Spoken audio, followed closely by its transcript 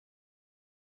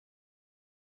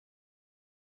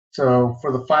So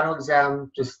for the final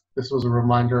exam, just this was a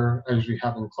reminder I usually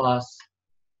have in class.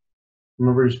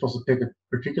 Remember, you're supposed to pick a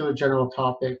particular general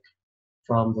topic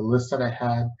from the list that I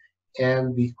had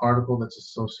and the article that's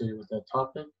associated with that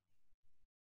topic.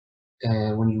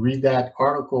 And when you read that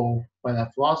article by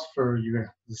that philosopher, you're going to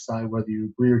have to decide whether you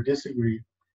agree or disagree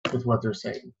with what they're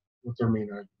saying, what their main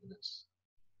argument is.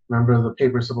 Remember, the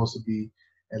paper is supposed to be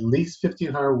at least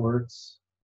 1,500 words.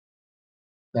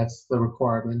 That's the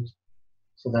requirement.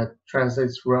 So that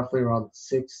translates roughly around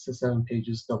 6 to 7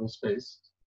 pages double-spaced.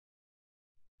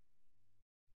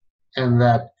 And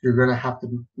that you're going to have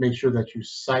to make sure that you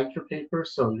cite your paper,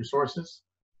 so your sources.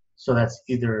 So that's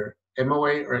either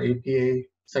MOA or APA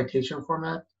citation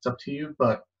format. It's up to you,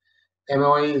 but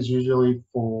MOA is usually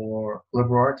for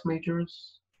liberal arts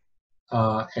majors,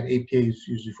 and APA is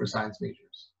usually for science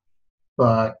majors.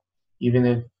 But even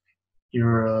if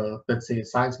you're, let's say, a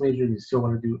science major, and you still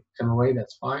want to do MOA,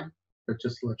 that's fine. But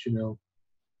just to let you know,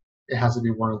 it has to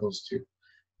be one of those two.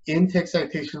 In-text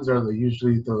citations are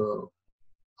usually the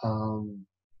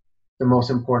most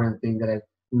important thing that I've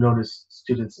noticed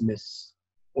students miss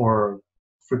or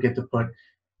forget to put.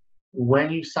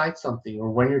 When you cite something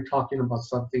or when you're talking about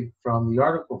something from the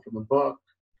article, from the book,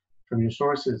 from your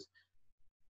sources,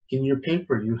 in your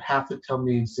paper, you have to tell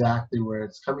me exactly where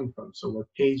it's coming from. So what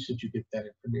page did you get that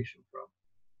information from?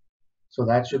 So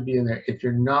that should be in there. If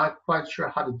you're not quite sure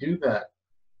how to do that,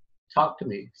 talk to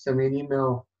me. Send me an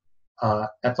email.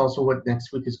 That's also what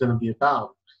next week is going to be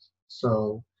about.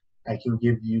 So I can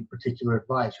give you particular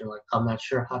advice. You're like, I'm not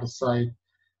sure how to cite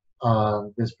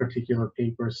this particular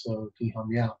paper, so can you help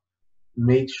me out?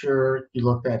 Make sure you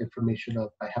look that information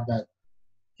up. I have that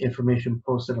information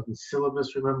posted on the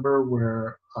syllabus, remember,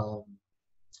 where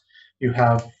you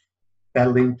have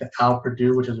that link to Al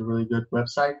Purdue, which is a really good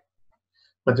website.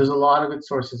 But there's a lot of good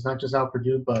sources, not just Al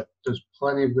Purdue, but there's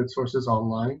plenty of good sources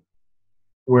online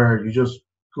where you just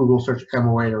Google search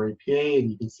MOA or APA and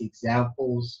you can see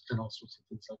examples and all sorts of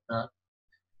things like that.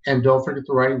 And don't forget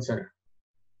the Writing Center.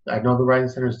 I know the Writing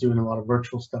Center is doing a lot of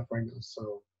virtual stuff right now,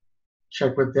 so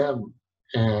check with them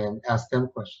and ask them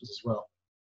questions as well.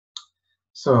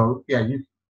 So yeah,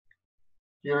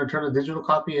 you're gonna turn a digital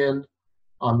copy in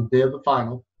on the day of the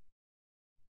final,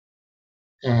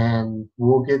 and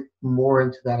we'll get more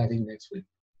into that I think next week.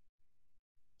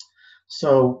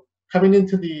 So coming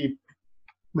into the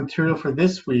material for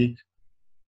this week,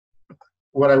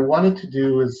 what I wanted to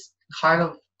do is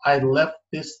I left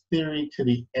this theory to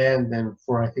the end, and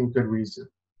for I think good reason.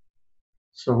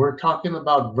 So we're talking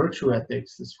about virtue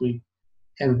ethics this week,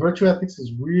 and virtue ethics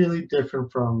is really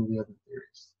different from the other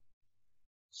theories.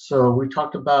 So we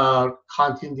talked about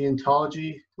Kantian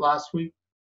deontology last week.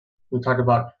 We talked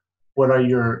about what are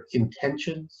your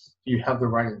intentions? Do you have the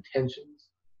right intentions?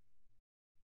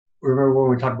 Remember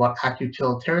when we talked about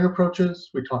act-utilitarian approaches,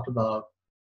 we talked about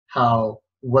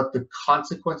what the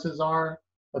consequences are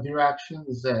of your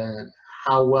actions and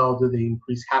how well do they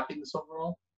increase happiness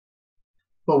overall.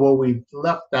 But what we've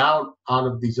left out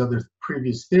of these other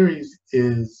previous theories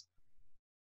is,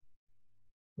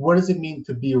 what does it mean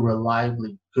to be a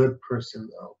reliably good person,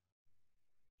 though?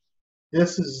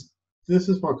 This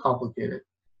is more complicated.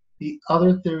 The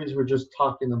other theories were just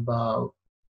talking about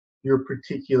your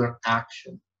particular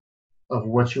action of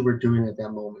what you were doing at that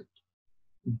moment.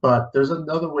 But there's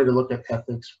another way to look at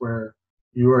ethics where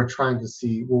you are trying to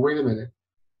see, well, wait a minute,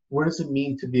 what does it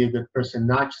mean to be a good person,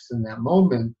 not just in that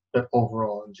moment, but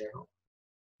overall in general?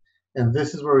 And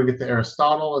this is where we get to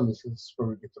Aristotle, and this is where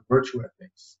we get to virtue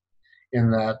ethics,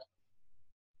 in that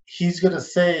he's going to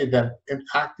say that an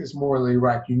act is morally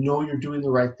right. You know you're doing the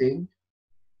right thing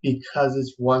because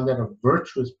it's one that a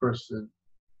virtuous person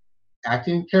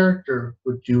acting in character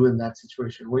would do in that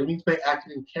situation. What he means by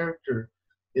acting in character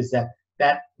is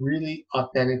that really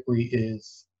authentically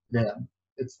is them.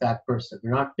 It's that person.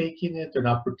 They're not faking it. They're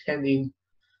not pretending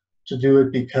to do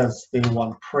it because they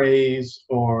want praise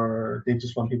or they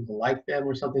just want people to like them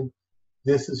or something.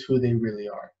 This is who they really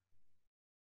are.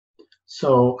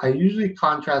 So I usually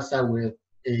contrast that with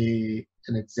an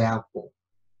example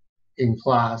in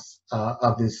class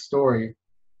of this story.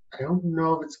 I don't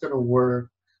know if it's going to work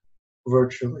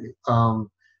virtually.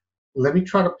 Let me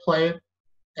try to play it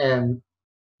and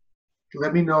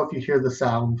let me know if you hear the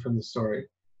sound from the story,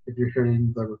 if you're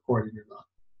hearing the recording or not.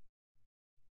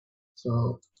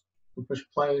 So we'll push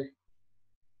play,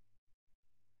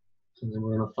 and then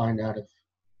we're going to find out if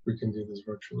we can do this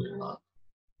virtually or not.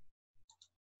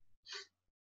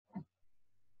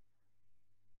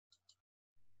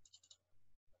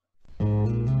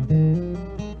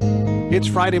 It's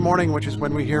Friday morning, which is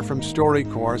when we hear from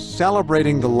StoryCorps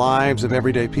celebrating the lives of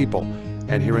everyday people.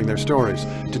 and hearing their stories.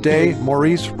 Today,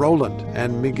 Maurice Rowland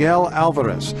and Miguel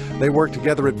Alvarez. They work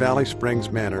together at Valley Springs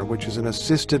Manor, which is an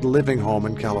assisted living home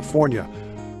in California.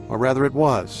 Or rather, it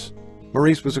was.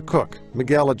 Maurice was a cook,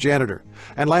 Miguel a janitor.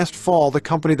 And last fall, the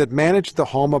company that managed the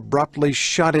home abruptly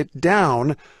shut it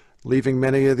down, leaving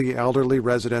many of the elderly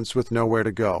residents with nowhere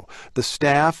to go. The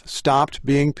staff stopped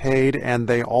being paid, and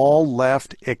they all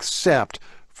left except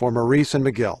for Maurice and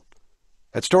Miguel.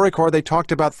 At StoryCorps, they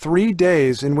talked about 3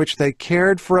 days in which they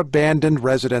cared for abandoned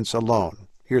residents alone.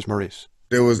 Here's Maurice.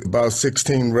 There was about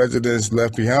 16 residents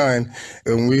left behind,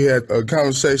 and we had a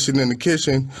conversation in the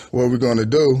kitchen, what we're going to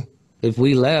do. If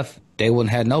we left, they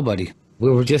wouldn't have nobody. We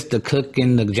were just the cook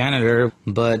and the janitor,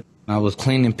 but I was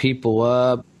cleaning people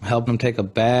up, helping them take a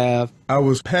bath. I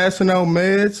was passing out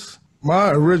meds.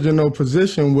 My original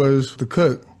position was the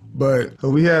cook, but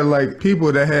we had like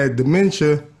people that had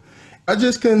dementia. I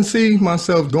just couldn't see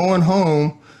myself going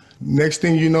home. Next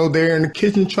thing you know, they're in the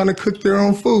kitchen trying to cook their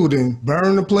own food and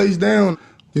burn the place down.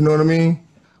 You know what I mean?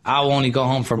 I would only go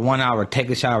home for 1 hour, take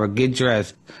a shower, get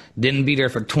dressed. Didn't be there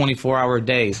for 24-hour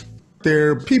days.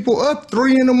 There are people up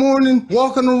 3 in the morning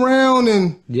walking around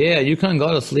and... Yeah, you couldn't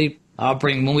go to sleep. I'll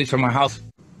bring movies from my house.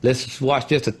 Let's watch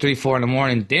this at 3, 4 in the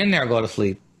morning, then they'll go to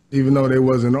sleep. Even though they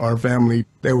wasn't our family,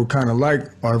 they were kind of like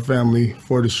our family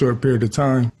for the short period of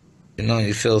time. You know,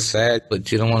 you feel sad,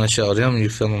 but you don't want to show them you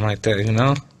feeling like that, you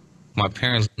know? My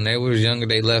parents, when they were younger,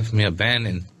 they left me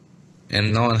abandoned.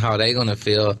 And knowing how they going to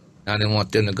feel, I didn't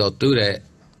want them to go through that.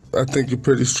 I think you're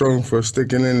pretty strong for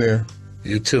sticking in there.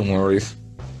 You too, Maurice.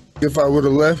 If I would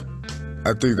have left,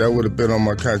 I think that would have been on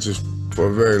my conscience for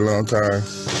a very long time.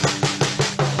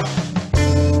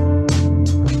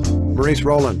 Maurice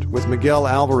Rowland with Miguel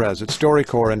Alvarez at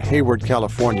StoryCorps in Hayward,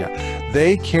 California.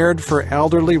 They cared for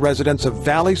elderly residents of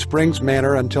Valley Springs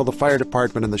Manor until the fire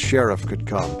department and the sheriff could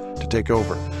come to take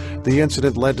over. The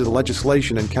incident led to the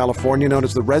legislation in California known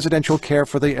as the Residential Care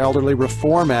for the Elderly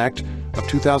Reform Act of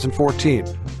 2014,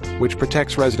 which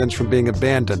protects residents from being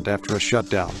abandoned after a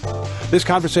shutdown. This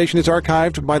conversation is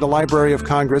archived by the Library of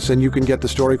Congress, and you can get the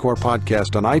StoryCorps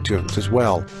podcast on iTunes as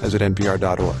well as at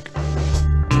npr.org.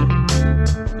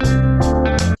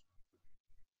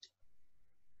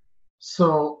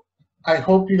 So I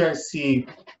hope you guys see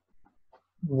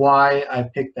why I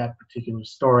picked that particular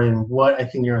story and what I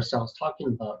think Aristotle's talking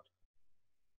about.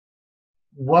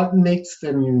 What makes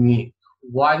them unique?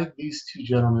 Why did these two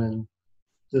gentlemen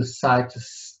decide to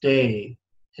stay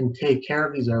and take care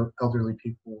of these elderly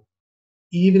people,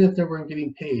 even if they weren't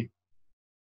getting paid?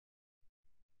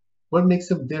 What makes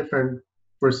them different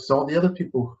versus all the other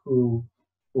people who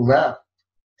left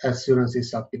as soon as they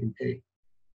stopped getting paid?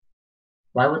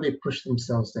 Why would they push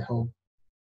themselves to help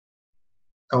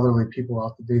elderly people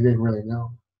out that they didn't really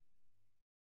know?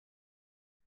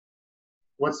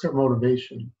 What's their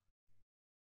motivation?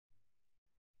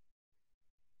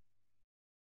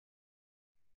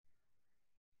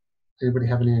 Anybody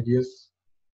have any ideas?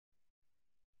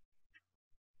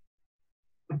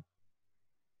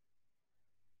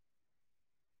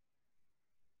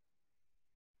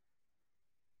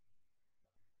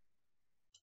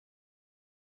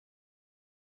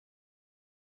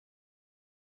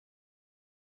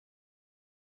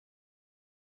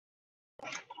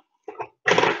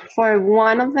 For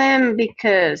one of them,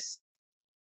 because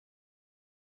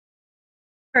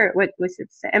what was it?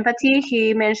 Empathy.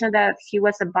 He mentioned that he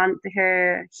was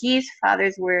his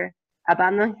fathers were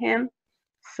abandoning him,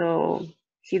 so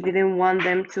he didn't want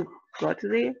them to go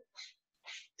to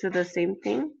the same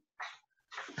thing.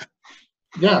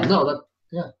 Yeah, no, that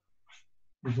yeah.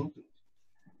 Mm-hmm.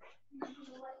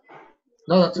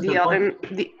 No, that's a good point.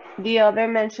 The other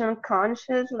mentioned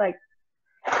conscious, like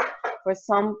for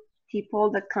some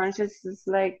people, the conscious is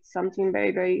like something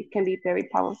can be very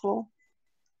powerful.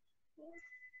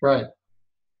 Right.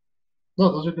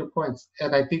 No, those are good points.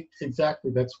 And I think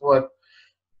exactly that's what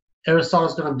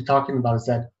Aristotle's going to be talking about, is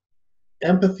that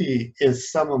empathy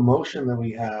is some emotion that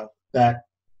we have that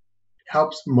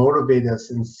helps motivate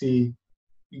us and see,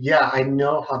 yeah, I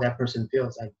know how that person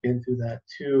feels. I've been through that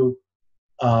too.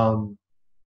 I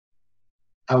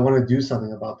want to do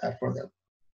something about that for them.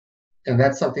 And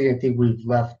that's something I think we've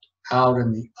left out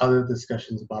in the other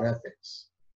discussions about ethics.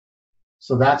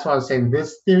 So that's why I was saying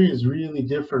this theory is really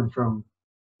different from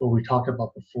what we talked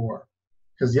about before.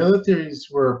 Because the other theories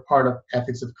were part of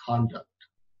ethics of conduct.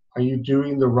 Are you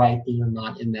doing the right thing or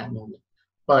not in that moment?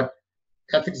 But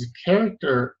ethics of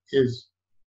character is,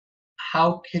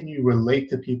 how can you relate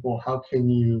to people? How can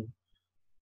you,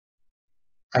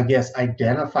 I guess,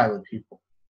 identify with people?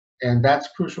 And that's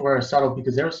crucial for Aristotle,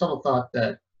 because Aristotle thought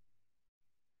that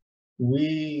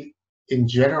we in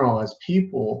general, as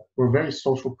people, we're very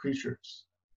social creatures.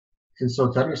 And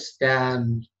so to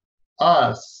understand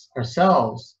us,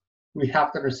 ourselves, we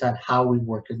have to understand how we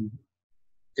work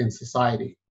in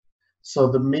society.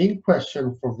 So the main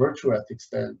question for virtue ethics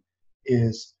then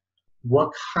is,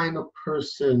 what kind of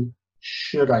person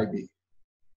should I be?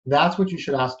 That's what you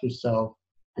should ask yourself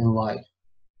in life.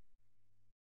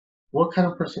 What kind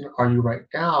of person are you right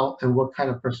now, and what kind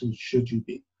of person should you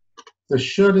be? The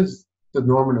should is the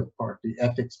normative part, the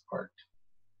ethics part.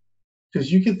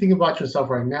 Because you can think about yourself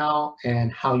right now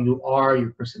and how you are,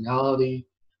 your personality,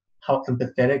 how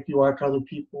empathetic you are to other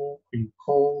people, are you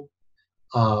cold,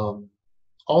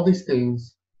 all these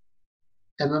things.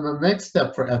 And then the next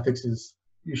step for ethics is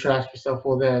you should ask yourself,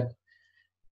 well then,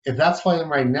 if that's who I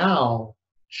am right now,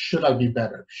 should I be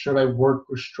better? Should I work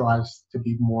or strive to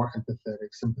be more empathetic,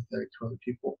 sympathetic to other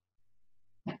people?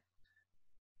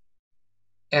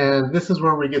 And this is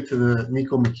where we get to the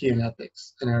Nicomachean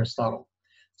ethics in Aristotle.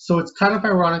 So it's kind of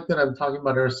ironic that I'm talking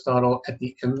about Aristotle at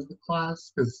the end of the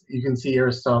class, because you can see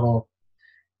Aristotle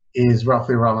is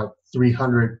roughly around like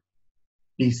 300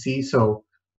 BC, so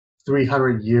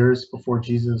 300 years before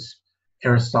Jesus,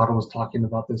 Aristotle was talking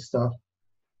about this stuff.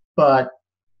 But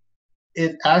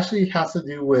it actually has to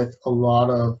do with a lot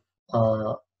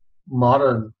of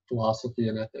modern philosophy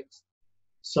and ethics.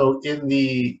 So in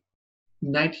the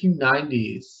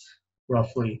 1990s,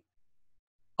 roughly,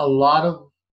 a lot of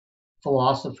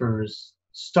philosophers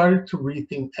started to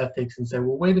rethink ethics and say,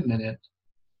 well, wait a minute.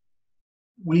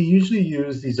 We usually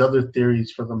use these other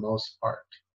theories for the most part.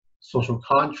 Social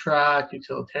contract,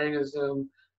 utilitarianism,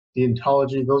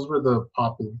 deontology, those were the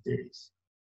popular theories.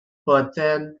 But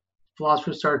then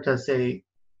philosophers started to say,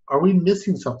 are we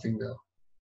missing something though?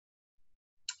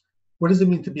 What does it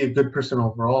mean to be a good person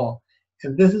overall?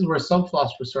 And this is where some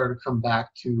philosophers started to come back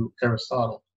to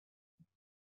Aristotle.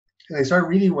 And they started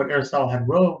reading what Aristotle had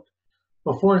wrote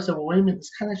before and said, well, wait a minute, this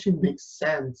kind of actually makes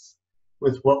sense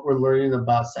with what we're learning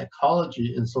about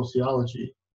psychology and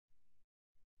sociology.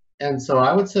 And so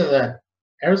I would say that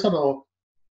Aristotle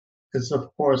is, of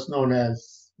course, known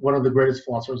as one of the greatest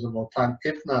philosophers of all time,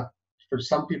 if not, for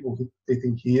some people, they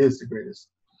think he is the greatest.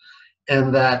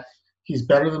 And that he's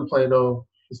better than Plato,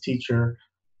 his teacher,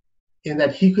 in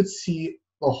that he could see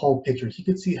the whole picture. He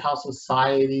could see how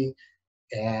society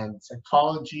and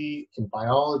psychology and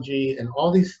biology and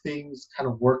all these things kind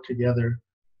of work together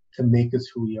to make us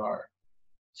who we are.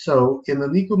 So in the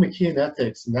Nicomachean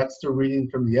Ethics, and that's the reading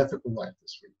from the Ethical Life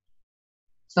this week.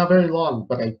 It's not very long,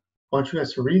 but I want you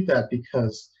guys to read that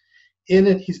because in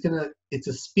it, it's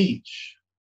a speech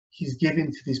he's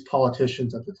giving to these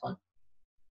politicians at the time.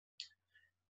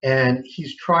 And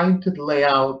he's trying to lay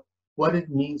out what it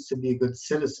means to be a good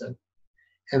citizen.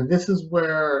 And this is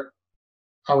where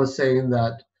I was saying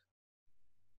that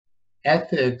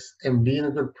ethics and being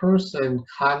a good person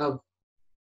kind of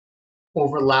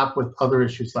overlap with other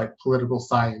issues like political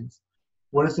science.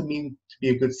 What does it mean to be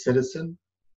a good citizen?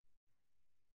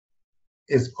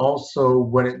 Is also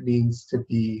what it means to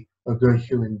be a good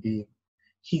human being.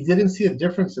 He didn't see a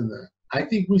difference in that. I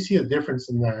think we see a difference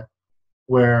in that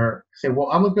where say, well,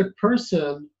 I'm a good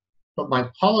person, but my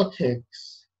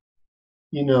politics,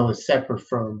 is separate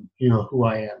from, who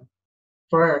I am.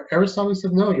 For Aristotle, he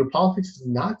said, no, your politics is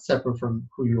not separate from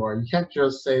who you are. You can't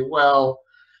just say, well,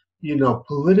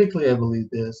 politically I believe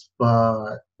this,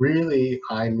 but really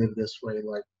I live this way.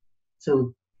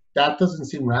 So that doesn't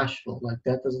seem rational.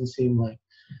 That doesn't seem like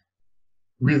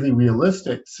really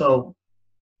realistic. So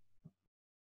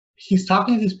he's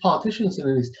talking to these politicians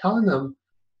and he's telling them,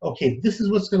 okay, this is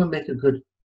what's going to make a good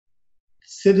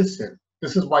citizen.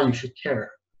 This is why you should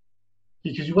care.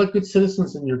 Because you want good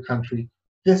citizens in your country,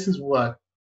 this is what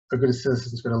a good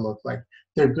citizen is going to look like.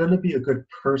 They're going to be a good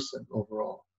person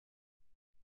overall.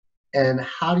 And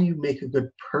how do you make a good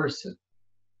person?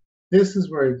 This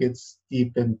is where it gets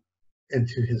deep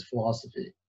into his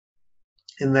philosophy.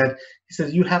 In that he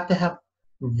says you have to have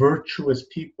virtuous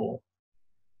people.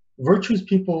 Virtuous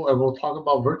people, and we'll talk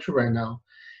about virtue right now,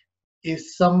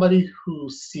 is somebody who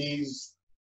sees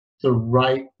the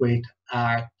right way to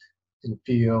act and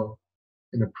feel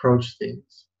and approach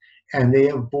things. And they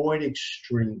avoid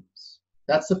extremes.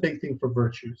 That's the big thing for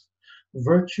virtues.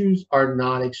 Virtues are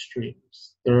not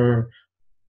extremes. They're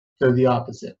the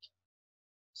opposite.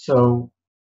 So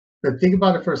but think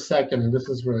about it for a second, and this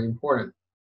is really important.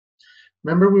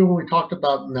 Remember when we talked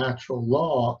about natural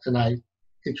law, and I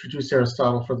introduced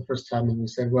Aristotle for the first time, and we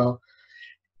said, well,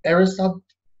 Aristotle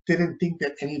didn't think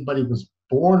that anybody was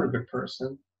born a good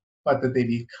person, but that they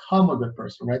become a good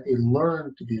person, right? They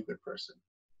learn to be a good person.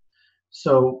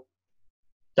 So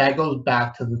that goes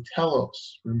back to the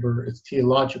telos. Remember, it's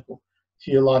teleological.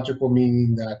 Teleological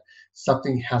meaning that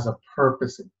something has a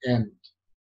purpose and end,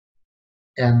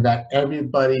 and that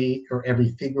everybody or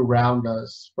everything around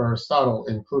us, for Aristotle,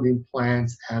 including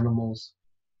plants, animals,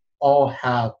 all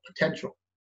have potential.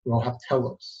 We all have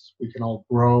telos. We can all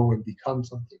grow and become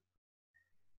something.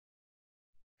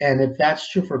 And if that's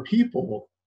true for people,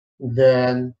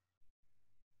 then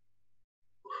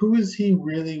who is he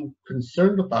really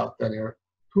concerned about then, Eric?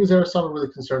 Who is Aristotle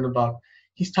really concerned about?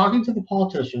 He's talking to the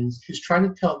politicians. He's trying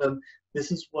to tell them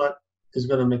this is what is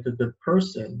going to make a good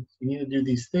person. You need to do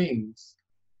these things.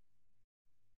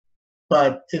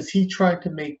 But is he trying to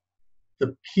make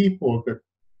the people a good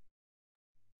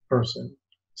person?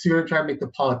 So you're going to try to make the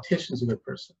politicians a good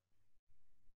person.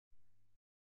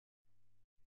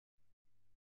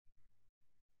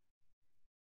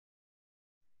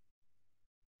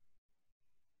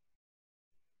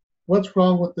 What's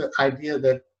wrong with the idea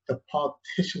that the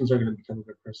politicians are going to become a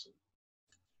good person?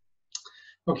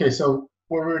 Okay, so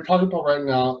what we're talking about right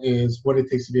now is what it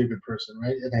takes to be a good person,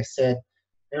 right? And I said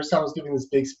Aristotle was giving this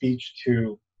big speech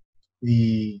to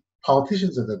the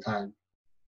politicians at the time,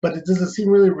 but it doesn't seem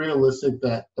really realistic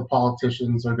that the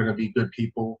politicians are going to be good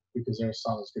people because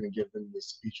Aristotle is going to give them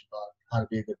this speech about how to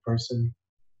be a good person.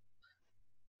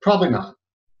 Probably not.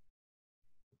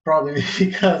 Probably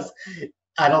because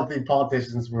I don't think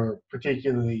politicians were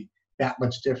particularly that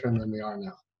much different than they are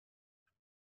now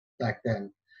back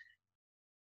then.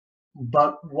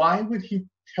 But why would he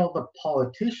tell the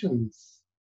politicians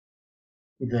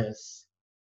this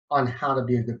on how to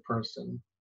be a good person?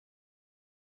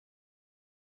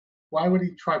 Why would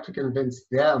he try to convince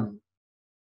them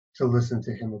to listen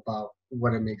to him about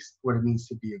what it means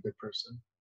to be a good person?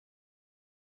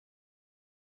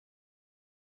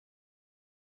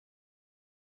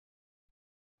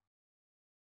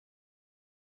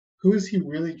 Who is he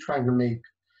really trying to make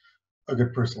a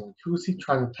good person? Who is he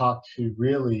trying to talk to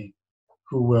really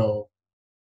who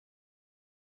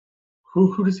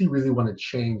does he really want to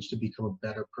change to become a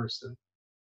better person?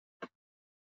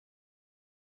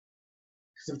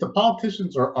 Because if the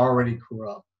politicians are already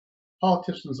corrupt,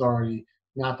 politicians are already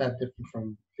not that different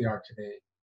from they are today,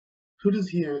 who does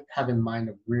he have in mind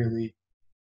of really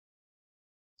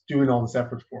doing all this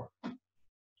effort for?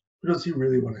 Who does he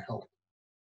really want to help?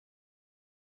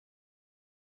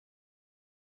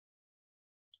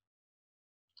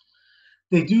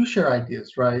 They do share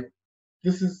ideas, right?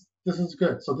 This is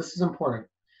good. So this is important.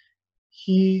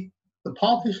 The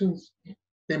politicians,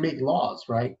 they make laws,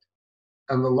 right?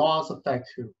 And the laws affect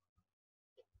who?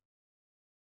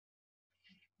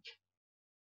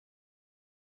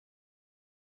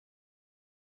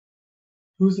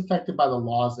 Who's affected by the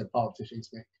laws that politicians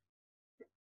make?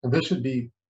 And this should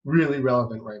be really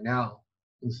relevant right now,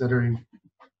 considering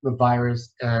the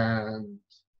virus and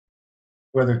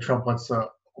whether Trump wants to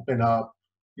open up,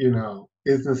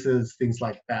 businesses, things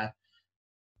like that.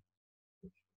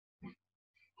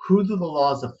 Who do the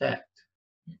laws affect?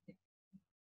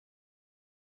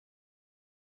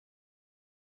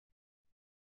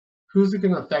 Who's it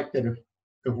going to affect that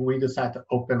if we decide to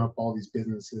open up all these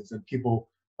businesses and people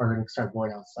are going to start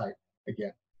going outside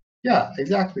again? Yeah,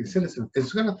 exactly. Citizens.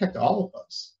 It's going to affect all of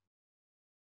us.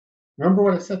 Remember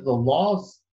what I said, the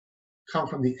laws come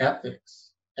from the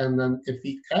ethics. And then if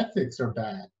the ethics are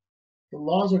bad, the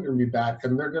laws are going to be bad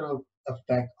and they're going to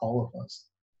affect all of us.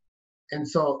 And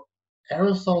so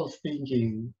Aristotle's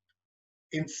thinking,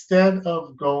 instead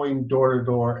of going door to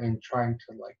door and trying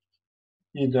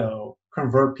to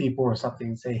convert people or something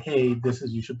and say, hey,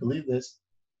 you should believe this,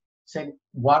 saying,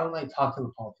 why don't I talk to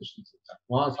the politicians?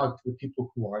 Why don't I talk to the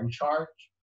people who are in charge,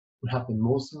 who have the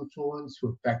most influence,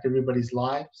 who affect everybody's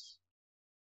lives?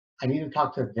 I need to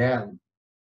talk to them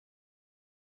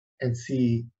and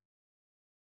see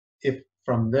if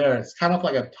from there, it's kind of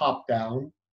like a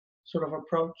top-down sort of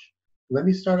approach. Let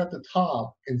me start at the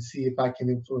top and see if I can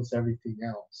influence everything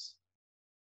else.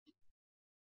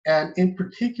 And in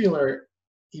particular,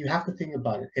 you have to think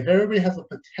about it. If everybody has a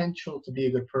potential to be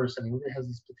a good person, everybody has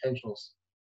these potentials,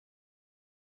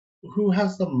 who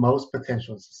has the most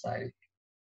potential in society?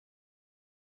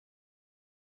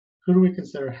 Who do we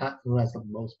consider who has the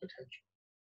most potential?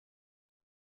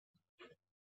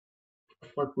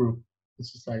 What group in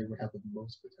society would have the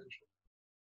most potential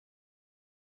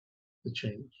to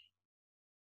change?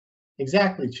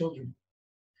 Exactly, children.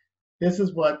 This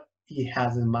is what he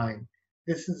has in mind.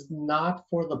 This is not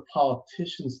for the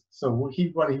politicians. So when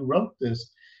he wrote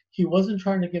this, he wasn't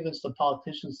trying to give us the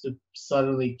politicians to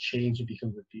suddenly change and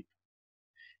become good people.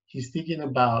 He's thinking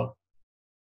about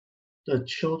the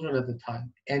children at the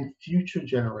time and future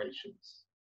generations.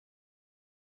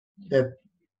 That,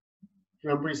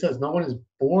 remember, he says no one is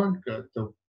born good.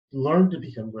 learn to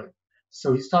become good.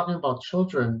 So he's talking about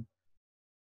children,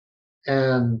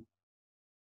 and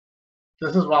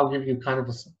this is why I'll give you kind of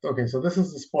a, okay, so this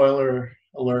is the spoiler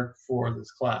alert for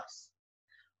this class.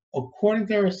 According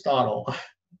to Aristotle,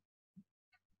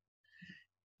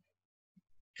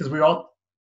 because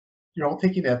you're all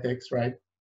taking ethics, right?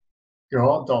 You're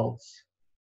all adults.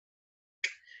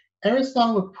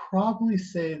 Aristotle would probably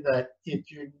say that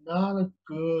if you're not a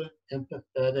good,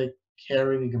 empathetic,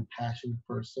 caring, and compassionate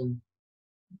person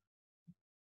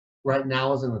right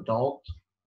now as an adult,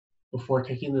 before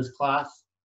taking this class,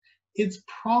 it's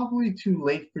probably too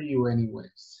late for you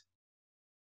anyways.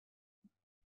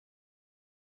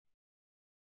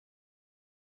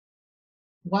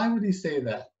 Why would he say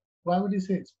that? Why would he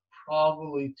say it's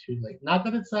probably too late? Not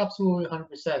that it's absolutely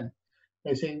 100%.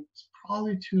 He's saying it's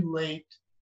probably too late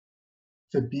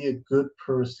to be a good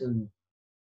person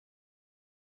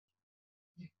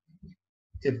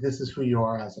if this is who you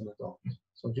are as an adult.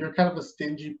 So if you're kind of a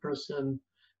stingy person,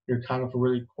 you're kind of a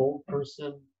really cold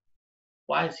person,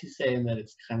 why is he saying that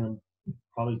it's kind of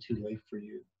probably too late for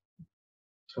you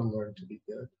to learn to be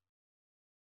good?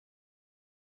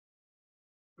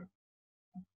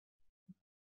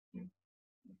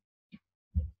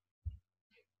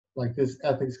 Like this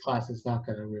ethics class is not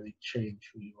going to really change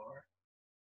who you are.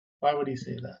 Why would he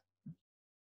say that?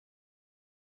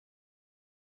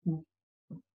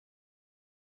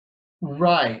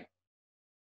 Right,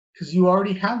 because you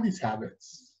already have these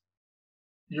habits.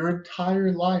 Your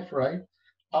entire life, right,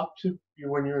 up to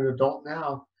when you're an adult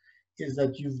now, is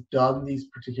that you've done these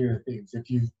particular things. If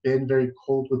you've been very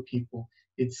cold with people,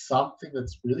 it's something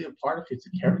that's really a part of you. It's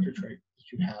a character trait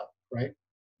that you have, right?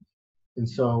 And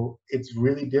so it's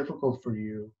really difficult for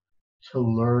you to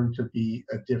learn to be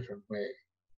a different way.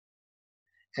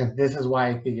 And this is why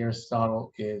I think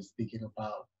Aristotle is thinking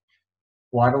about,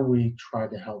 why don't we try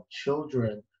to help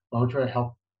children? Why don't we try to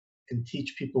help and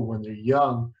teach people when they're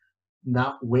young,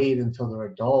 not wait until they're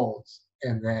adults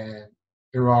and then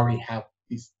they already have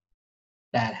these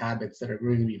bad habits that are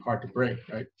really be hard to break,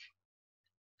 right?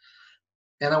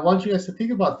 And I want you guys to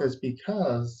think about this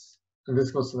because, and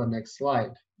this goes to the next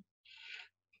slide,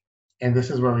 and this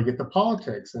is where we get to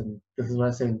politics, and this is what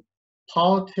I'm saying,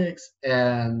 politics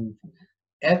and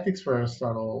ethics for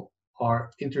Aristotle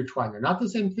are intertwined. They're not the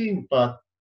same thing, but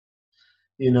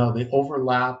they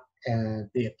overlap and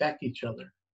they affect each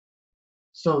other.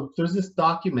 So there's this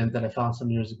document that I found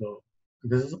some years ago.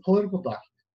 This is a political document,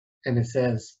 and it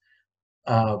says,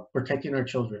 protecting our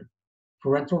children,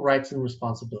 parental rights and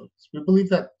responsibilities. We believe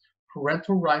that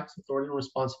parental rights, authority, and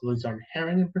responsibilities are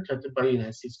inherent and protected by the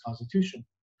United States Constitution.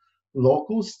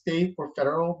 Local, state, or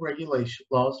federal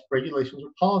laws, regulations,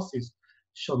 or policies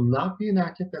shall not be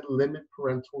enacted that limit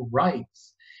parental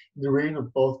rights in the rearing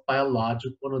of both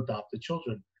biological and adopted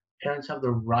children. Parents have the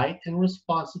right and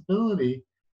responsibility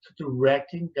to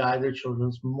direct and guide their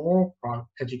children's moral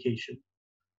education.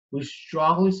 We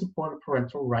strongly support a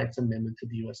parental rights amendment to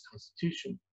the U.S.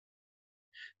 Constitution.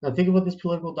 Now think of what this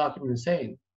political document is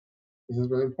saying. This is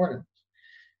really important.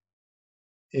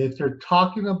 If they're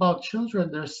talking about children,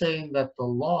 they're saying that the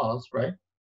laws, right?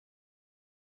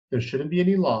 There shouldn't be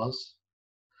any laws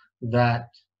that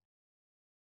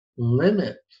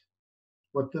limit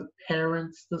what the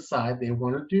parents decide they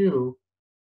want to do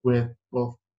with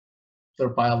both their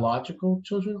biological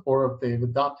children or if they've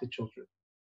adopted children.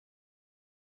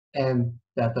 And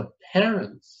that the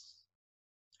parents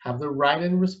have the right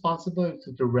and responsibility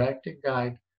to direct and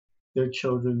guide their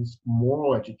children's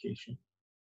moral education,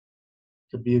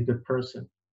 to be a good person.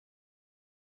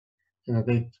 And that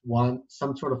they want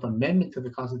some sort of amendment to the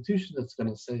Constitution that's going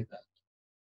to say that.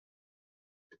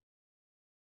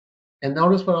 And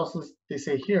notice what else they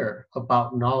say here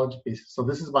about knowledge bases. So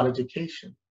this is about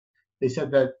education. They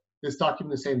said that this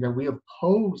document is saying that we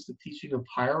oppose the teaching of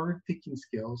higher order thinking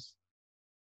skills,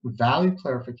 value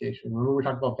clarification. Remember we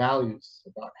talked about values,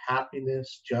 about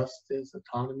happiness, justice,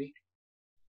 autonomy.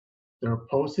 They're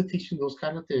opposed to teaching those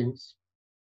kind of things,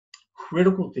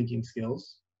 critical thinking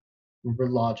skills, remember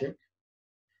logic,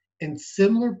 and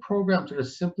similar programs that are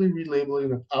simply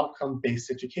relabeling of outcome-based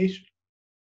education.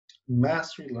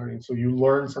 Mastery learning, so you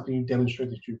learn something, you demonstrate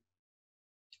that you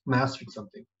mastered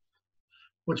something,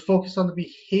 which focus on the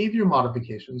behavior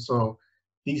modification. So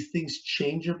these things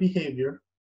change your behavior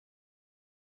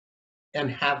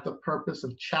and have the purpose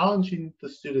of challenging the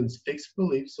student's fixed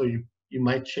beliefs. So you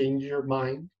might change your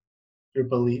mind, your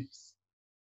beliefs,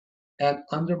 and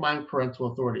undermine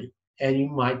parental authority. And you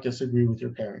might disagree with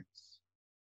your parents.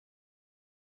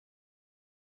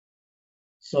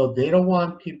 So they don't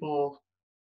want people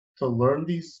to learn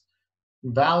these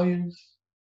values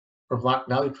or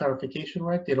value clarification,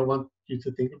 right? They don't want you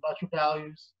to think about your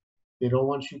values. They don't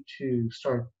want you to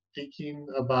start thinking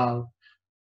about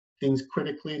things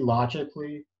critically,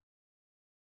 logically.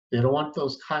 They don't want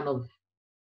those kind of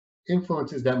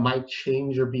influences that might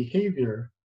change your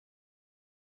behavior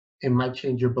and might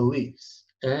change your beliefs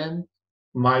and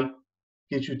might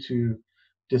get you to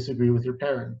disagree with your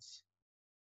parents.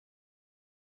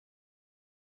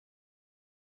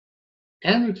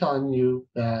 And they're telling you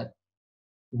that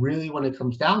really, when it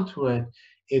comes down to it,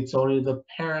 it's only the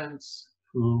parents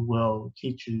who will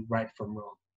teach you right from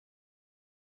wrong.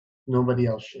 Nobody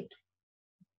else should.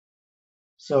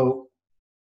 So,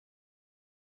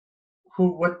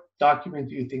 what document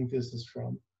do you think this is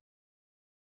from?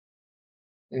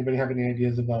 Anybody have any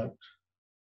ideas about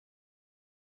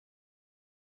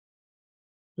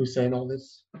who's saying all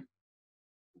this?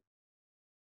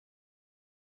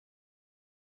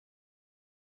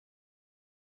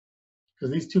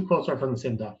 Because these two quotes are from the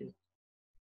same document.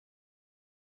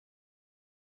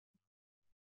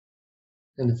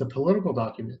 And it's a political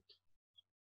document.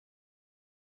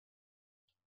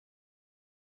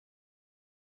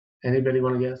 Anybody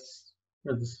want to guess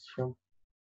where this is from?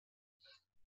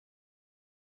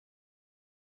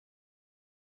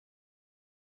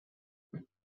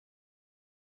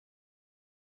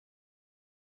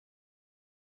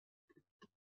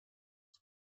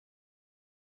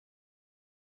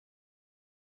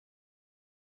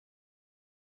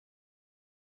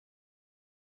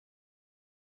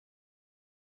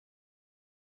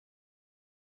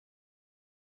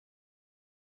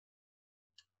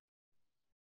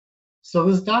 So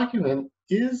this document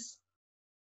is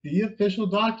the official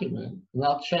document, and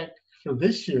I'll check for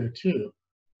this year too.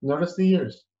 Notice the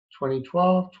years,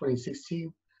 2012,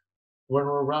 2016, when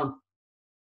we're around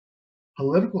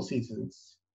political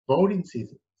seasons, voting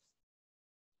seasons.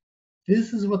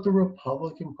 This is what the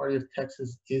Republican Party of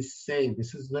Texas is saying.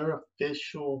 This is their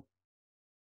official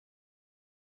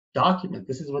document.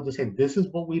 This is what they're saying. This is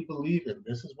what we believe in.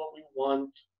 This is what we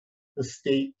want the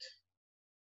state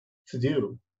to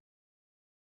do.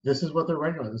 This is what they're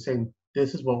writing on. They're saying,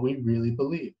 this is what we really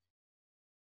believe.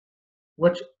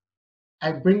 Which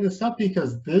I bring this up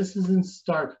because this is in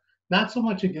stark, not so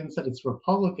much against that it's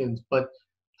Republicans, but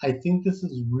I think this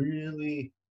is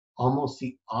really almost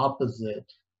the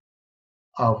opposite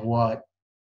of what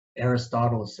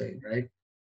Aristotle is saying, right?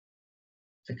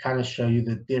 To kind of show you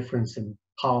the difference in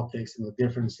politics and the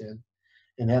difference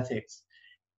in ethics.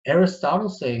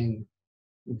 Aristotle's saying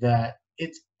that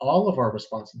it's all of our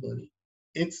responsibility.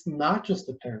 It's not just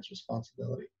the parents'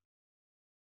 responsibility.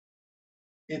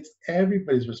 It's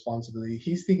everybody's responsibility.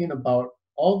 He's thinking about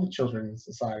all the children in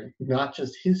society, not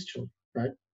just his children,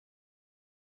 right?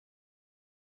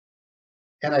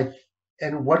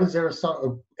 And what is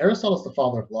Aristotle? Aristotle's the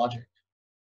father of logic.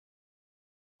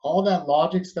 All that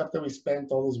logic stuff that we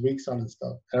spent all those weeks on and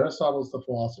stuff, Aristotle's the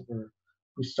philosopher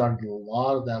who started a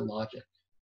lot of that logic.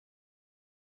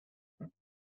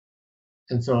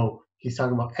 And so he's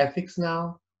talking about ethics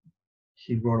now.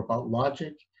 He wrote about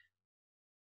logic.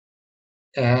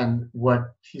 And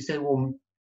what he said, well,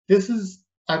 this is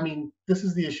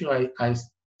the issue I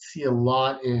see a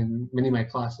lot in many of my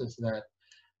classes, that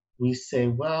we say,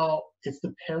 well, it's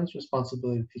the parents'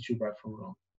 responsibility to teach you right from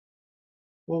wrong.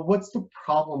 Well, what's the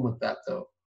problem with that, though,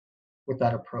 with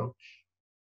that approach?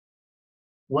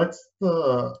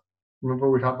 Remember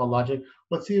we talked about logic,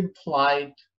 what's the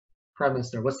implied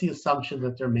premise there? What's the assumption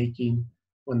that they're making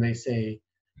when they say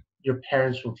your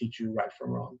parents will teach you right from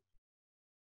wrong?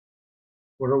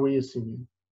 What are we assuming?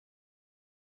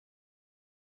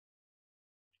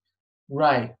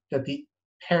 Right, that the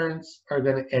parents are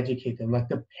going to educate them, like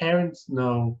the parents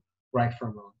know right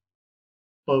from wrong.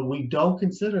 But we don't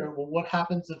consider, well, what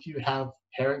happens if you have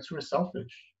parents who are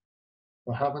selfish?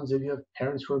 What happens if you have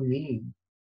parents who are mean,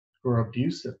 who are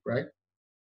abusive, right?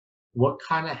 What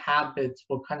kind of habits,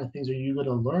 what kind of things are you going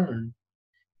to learn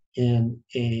in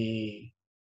a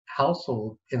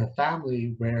household, in a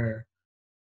family where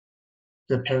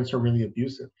the parents are really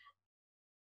abusive?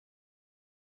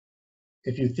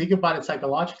 If you think about it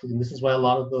psychologically, and this is why a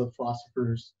lot of the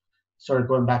philosophers started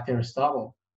going back to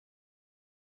Aristotle,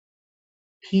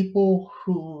 people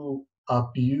who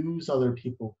abuse other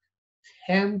people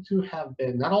tend to have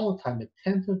been, not all the time, but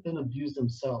tend to have been abused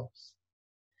themselves.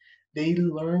 They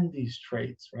learn these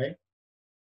traits, right?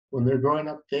 When they're growing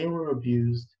up, they were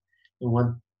abused. And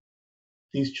when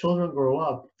these children grow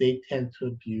up, they tend to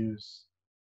abuse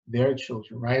their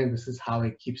children, right? And this is how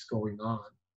it keeps going on.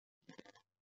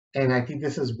 And I think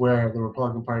this is where the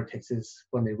Republican Party of Texas,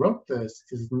 when they wrote this,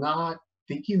 is not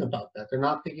thinking about that. They're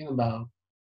not thinking about,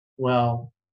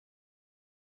 well,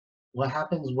 what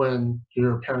happens when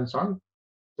your parents aren't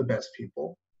the best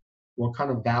people? What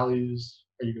kind of values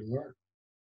are you going to learn?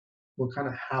 What kind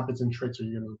of habits and traits are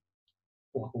you going to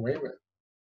walk away with?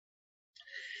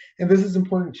 And this is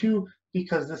important too,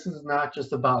 because this is not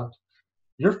just about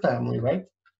your family, right?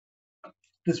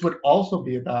 This would also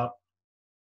be about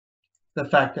the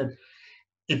fact that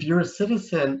if you're a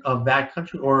citizen of that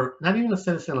country, or not even a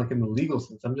citizen like in the legal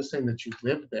sense, I'm just saying that you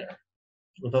live there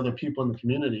with other people in the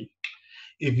community.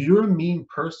 If you're a mean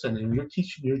person and you're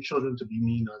teaching your children to be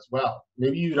mean as well,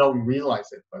 maybe you don't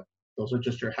realize it, but those are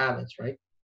just your habits, right?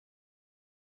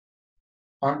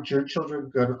 Aren't those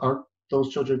children going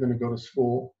to go to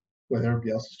school with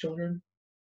everybody else's children?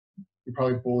 You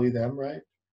probably bully them, right?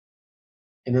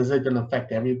 And is it going to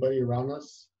affect everybody around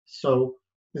us? So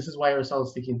this is why Aristotle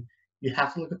is thinking you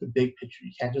have to look at the big picture.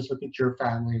 You can't just look at your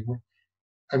family.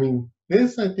 I mean, I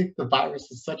think the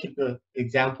virus is such a good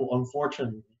example,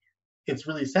 unfortunately. It's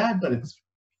really sad, but it's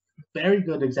a very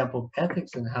good example of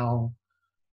ethics and how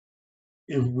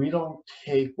if we don't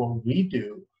take what we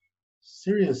do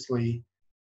seriously,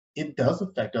 it does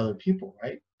affect other people,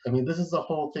 right? I mean, this is the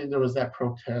whole thing. There was that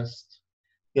protest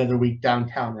the other week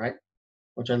downtown, right?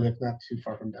 Which I live not too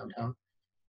far from downtown,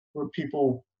 where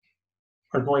people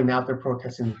are going out there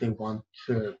protesting that they want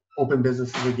to open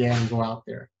businesses again and go out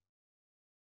there.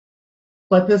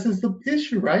 But this is the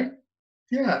issue, right?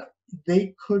 Yeah,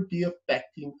 they could be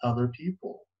affecting other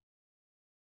people,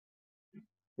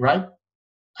 right?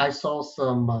 I saw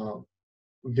some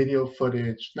video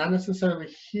footage, not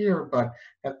necessarily here, but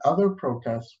at other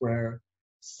protests where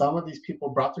some of these people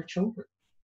brought their children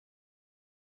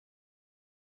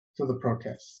to the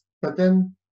protests. But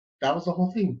then that was the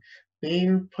whole thing.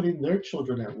 They're putting their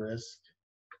children at risk,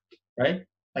 right?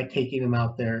 By taking them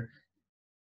out there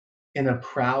in a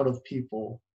crowd of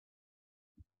people.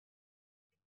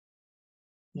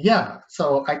 Yeah,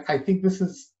 so I think this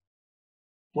is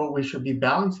what we should be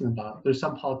balancing about. There's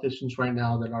some politicians right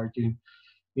now that argue,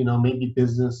 maybe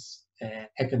business and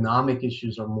economic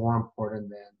issues are more important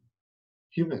than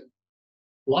human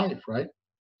life, right?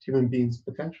 Human beings'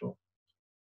 potential.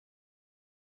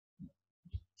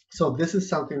 So this is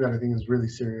something that I think is really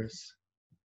serious.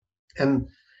 And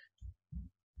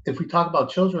if we talk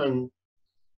about children,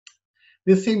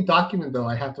 this same document, though,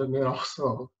 I have to admit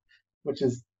also, which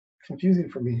is confusing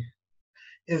for me,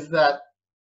 is that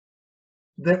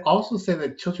they also say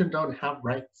that children don't have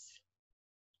rights,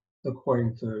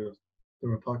 according to the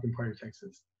Republican Party of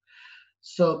Texas.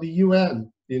 So the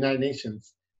UN, the United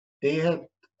Nations, they had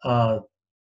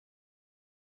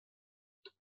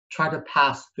tried to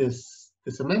pass this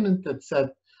amendment that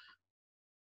said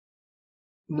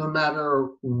no matter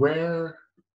where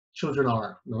children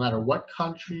are, no matter what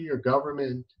country or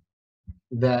government,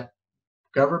 that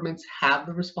governments have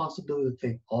the responsibility to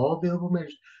take all available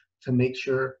measures to make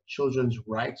sure children's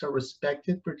rights are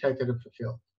respected, protected, and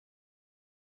fulfilled.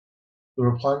 The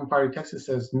Republican Party of Texas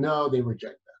says no, they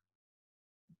reject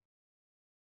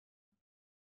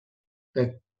that.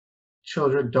 That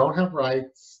children don't have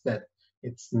rights, that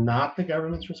it's not the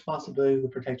government's responsibility to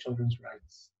protect children's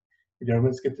rights. The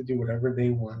governments get to do whatever they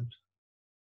want.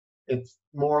 It's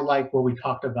more like what we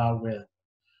talked about with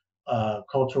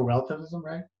cultural relativism,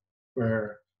 right?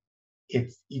 Where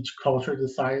it's each culture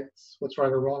decides what's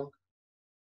right or wrong.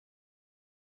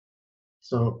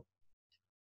 So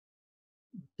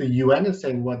the UN is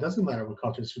saying, well, it doesn't matter what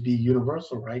culture, it should be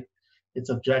universal, right? It's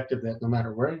objective that no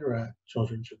matter where you're at,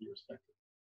 children should be respected.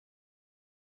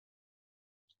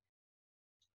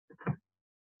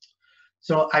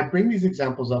 So I bring these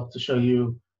examples up to show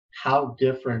you how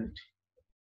different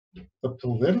the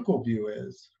political view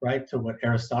is, right, to what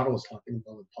Aristotle was talking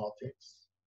about with politics.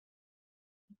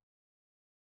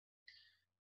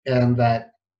 And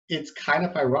that it's kind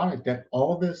of ironic that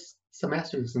all this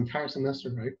semester, this entire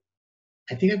semester, right,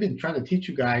 I think I've been trying to teach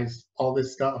you guys all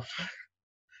this stuff,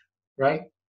 right?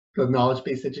 The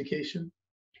knowledge-based education.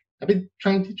 I've been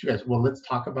trying to teach you guys, well, let's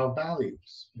talk about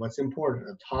values. What's important?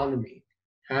 Autonomy,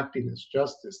 happiness,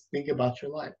 justice. Think about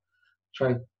your life.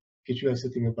 Try to get you guys to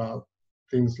think about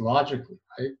things logically,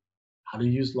 right? How to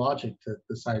use logic to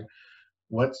decide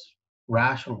what's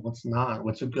rational, what's not,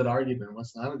 what's a good argument,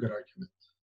 what's not a good argument.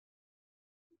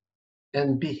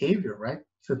 And behavior, right?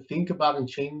 To think about and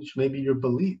change maybe your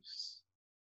beliefs.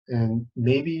 And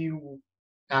maybe you,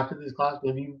 after this class,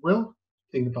 maybe you will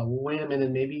think about, well, wait a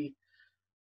minute, maybe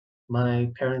my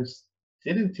parents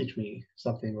didn't teach me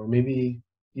something, or maybe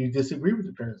you disagree with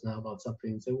your parents now about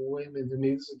something and say, well, wait a minute,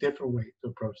 maybe there's a different way to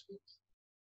approach things.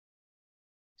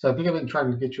 So I think I've been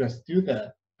trying to get you guys to do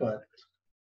that, but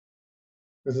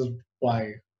this is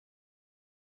why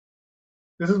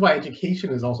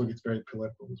education is also gets very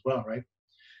political as well, right?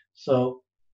 So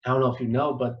I don't know if you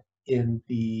know, but in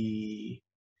the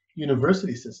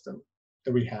university system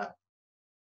that we have,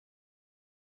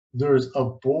 there's a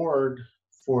board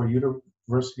for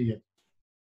University of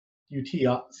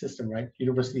UT system, right?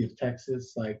 University of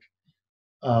Texas, like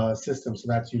system. So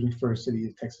that's University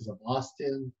of Texas of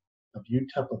Austin, of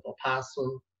UTEP of El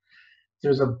Paso.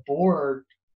 There's a board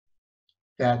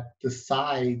that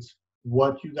decides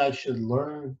what you guys should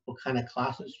learn, what kind of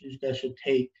classes you guys should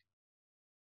take.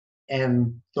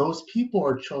 And those people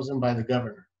are chosen by the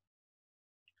governor.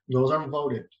 Those are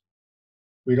voted.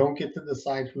 We don't get to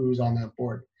decide who's on that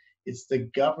board. It's the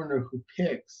governor who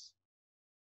picks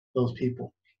those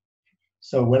people.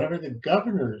 So whatever the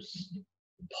governor's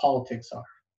politics are,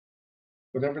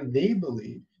 whatever they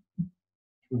believe,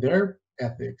 their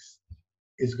ethics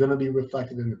is going to be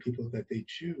reflected in the people that they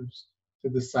choose to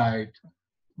decide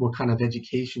what kind of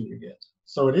education you get.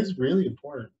 So it is really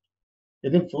important.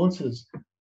 It influences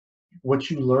what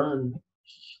you learn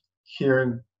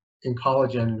here in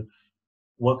college, and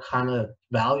what kind of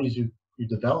values you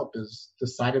develop is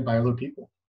decided by other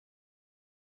people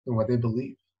and what they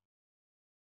believe.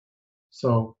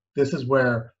 So this is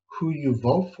where who you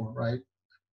vote for, right,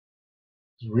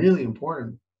 is really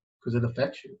important because it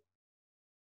affects you.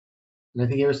 And I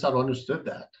think Aristotle understood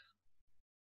that.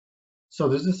 So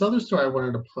there's this other story I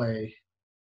wanted to play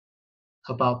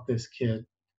about this kid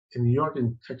in New York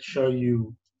and to show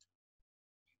you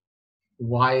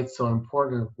why it's so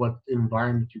important what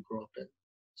environment you grow up in.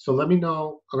 So let me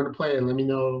know, I'm going to play it and let me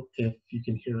know if you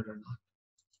can hear it or not.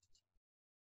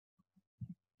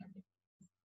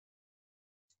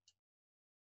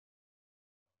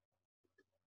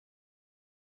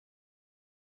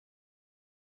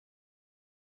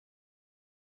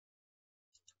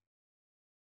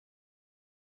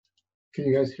 Can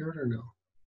you guys hear it or no?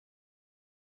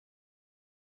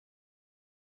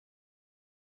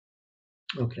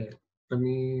 Okay, let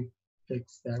me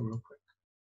fix that real quick.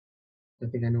 I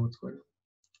think I know what's going on.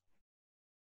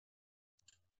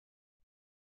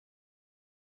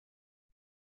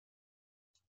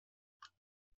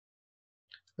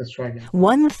 Let's try again.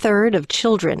 1/3 of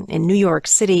children in New York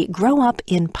City grow up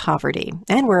in poverty,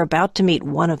 and we're about to meet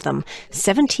one of them,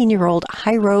 17-year-old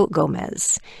Jairo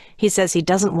Gomez. He says he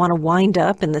doesn't want to wind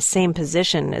up in the same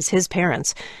position as his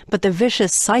parents, but the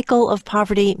vicious cycle of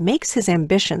poverty makes his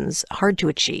ambitions hard to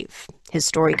achieve. His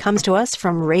story comes to us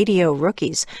from Radio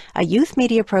Rookies, a youth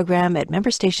media program at member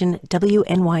station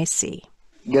WNYC.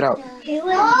 Get out.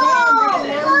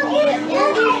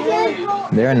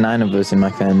 There are 9 of us in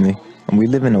my family, and we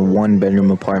live in a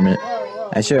 1-bedroom apartment.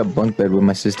 I share a bunk bed with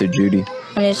my sister Judy.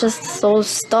 And it's just so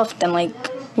stuffed, and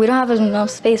we don't have enough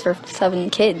space for 7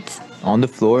 kids. On the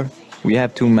floor, we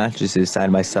have 2 mattresses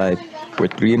side by side, where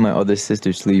 3 of my other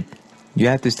sisters sleep. You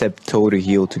have to step toe to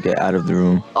heel to get out of the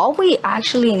room. All we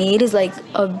actually need is a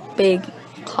big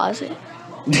closet.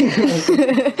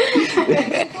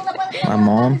 My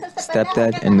mom,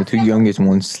 stepdad, and the 2 youngest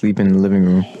ones sleep in the living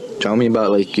room. Tell me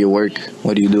about your work.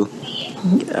 What do you do?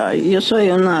 Yo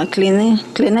soy una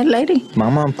cleaner lady. My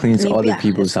mom cleans other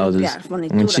people's houses.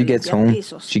 When she gets home,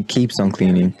 she keeps on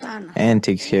cleaning and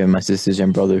takes care of my sisters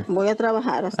and brother.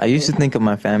 I used to think of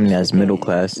my family as middle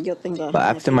class, but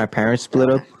after my parents split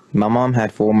up, my mom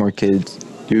had 4 more kids.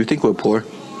 Do you think we're poor?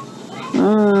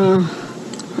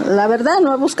 La verdad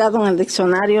no he buscado en el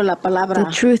diccionario la palabra.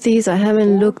 The truth is, I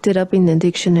haven't looked it up in the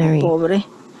dictionary. Pobre.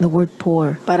 The word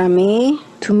poor. Para mí,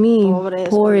 to me,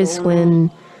 poor is when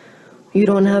you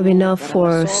don't have enough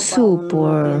for soup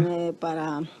or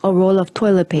a roll of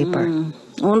toilet paper.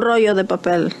 Un rollo de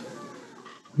papel.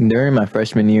 During my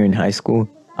freshman year in high school,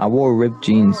 I wore ripped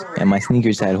jeans and my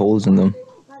sneakers had holes in them.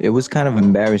 It was kind of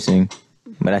embarrassing,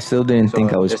 but I still didn't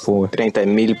think I was poor.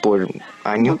 30,000 por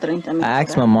año? I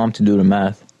asked my mom to do the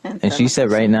math, and she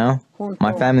said right now,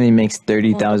 my family makes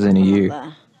 $30,000 a year.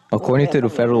 According to the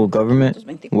federal government,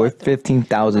 we're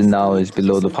 $15,000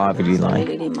 below the poverty line.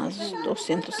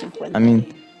 I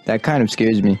mean, that kind of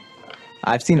scares me.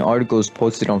 I've seen articles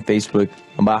posted on Facebook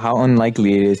about how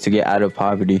unlikely it is to get out of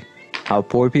poverty, how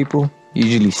poor people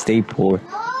usually stay poor.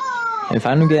 If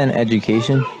I don't get an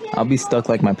education, I'll be stuck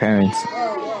like my parents.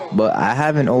 But I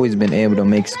haven't always been able to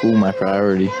make school my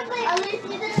priority.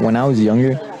 When I was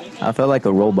younger, I felt like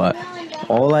a robot.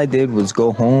 All I did was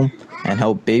go home and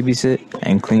help babysit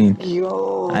and clean.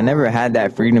 I never had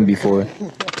that freedom before,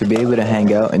 to be able to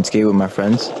hang out and skate with my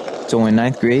friends. So in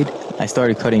 9th grade, I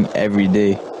started cutting every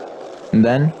day. And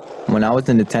then, when I was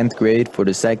in the 10th grade for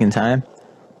the second time,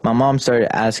 my mom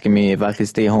started asking me if I could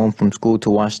stay home from school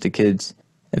to watch the kids.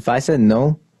 If I said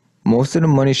no, most of the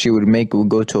money she would make would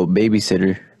go to a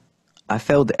babysitter. I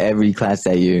failed every class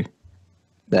that year.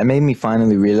 That made me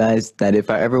finally realize that if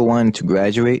I ever wanted to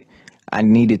graduate, I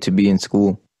needed to be in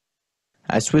school.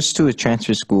 I switched to a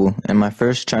transfer school, and my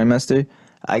first trimester,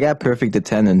 I got perfect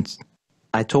attendance.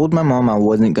 I told my mom I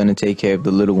wasn't going to take care of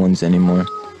the little ones anymore.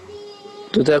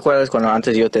 ¿Tú te acuerdas cuando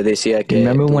antes yo te decía que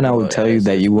Remember tú when I no would tell you eres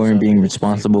that you weren't being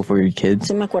responsable? responsible for your kids?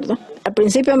 Sí, me acuerdo. Al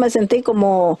principio me sentí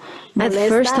como At molesta,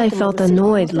 first, I como felt decir,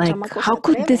 annoyed, "Este like, chamaco how se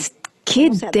could atreve. this ¿Cómo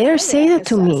kid se dare atreve say that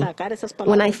to me? sacar esas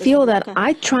When I palabras de feel su that boca,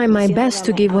 I try my best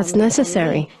to give what's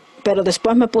necessary. Pero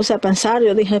después me puse a pensar,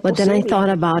 yo dije, But then I thought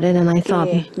about it and I thought,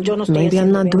 yo no estoy maybe I'm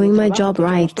haciendo not bien doing mi my trabajo job porque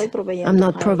no right. estoy proveyendo I'm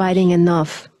not a providing ellos."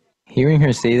 enough. Hearing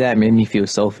her say that made me feel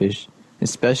selfish,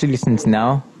 especially since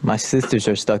now my sisters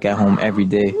are stuck at home every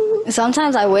day.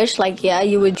 Sometimes I wish, like, yeah,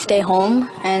 you would stay home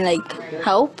and, like,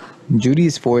 help. Judy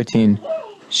is 14.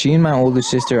 She and my older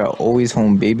sister are always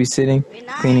home babysitting,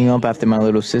 cleaning up after my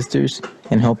little sisters,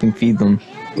 and helping feed them.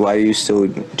 Why do you still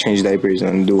change diapers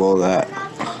and do all that?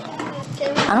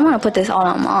 I don't want to put this all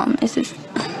on mom. It's just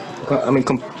I mean,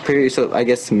 compare yourself, I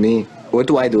guess, to me. What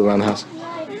do I do around the house?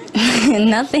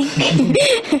 nothing.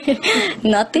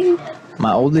 Nothing.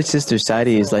 My older sister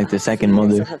Sadie is like the second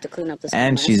mother, have to clean up this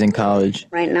and mess. she's in college.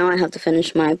 Right now I have to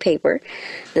finish my paper,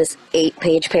 this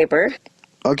 8-page paper.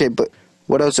 Okay, but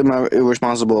what else am I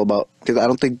irresponsible about? Because I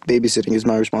don't think babysitting is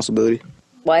my responsibility.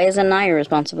 Why isn't that your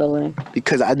responsibility?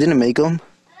 Because I didn't make them.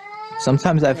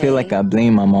 Sometimes I feel like I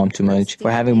blame my mom too much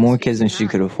for having more kids than she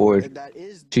could afford.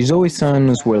 She's always telling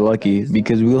us we're lucky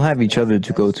because we'll have each other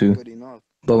to go to.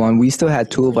 But when we still had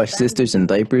two of our sisters in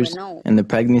diapers and the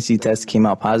pregnancy test came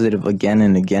out positive again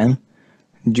and again,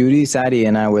 Judy, Sadie,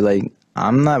 and I were like,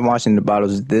 I'm not washing the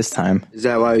bottles this time. Is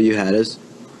that why you had us?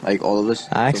 Like all of us?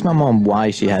 I asked my mom why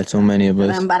she had so many of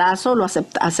us. Embarazo lo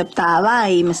aceptaba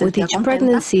y me With sentía each contenta.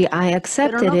 pregnancy, I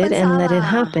accepted it and let it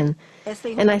happen.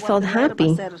 And I felt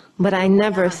happy, but I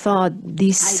never thought,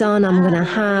 this son I'm going to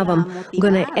have, I'm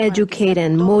going to educate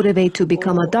and motivate to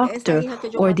become a doctor,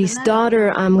 or this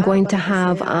daughter I'm going to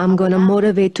have, I'm going to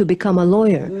motivate to become a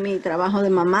lawyer. Mi trabajo de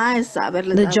mamá es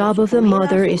haberles The dado job su of the comida,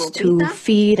 mother su is to ropita,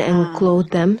 feed and clothe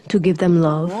them, to give them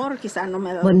love. amor. Quizás no me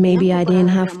he dado But maybe tiempo I para didn't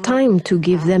darle have amor, time to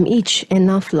give them each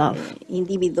enough love.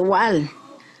 individual.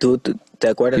 ¿Tú te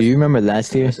acuerdas? Do you remember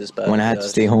last year when I had to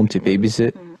stay home to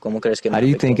babysit? How do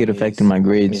you think it affected my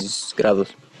grades? Mis grados.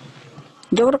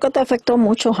 Yo creo que te afectó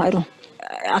mucho, Jairo.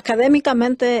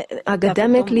 Académicamente.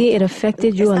 Academically, it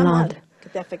affected you a Está mal lot. que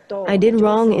te afectó. I did Yo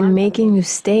wrong hice in mal making you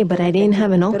stay, but I didn't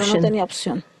have an Pero no option. tenía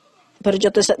opción. Pero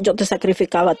yo te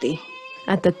sacrificaba a ti.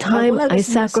 At the time, Algunas I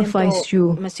veces sacrificed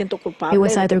you. me siento culpable It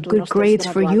was de que either tú no good estés grades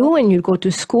for graduado, you and you'd go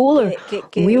to school, or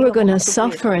que we were íbamos going a to suplir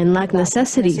suffer and lack las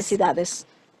necessities. necesidades.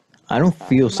 I don't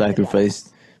feel sacrificed.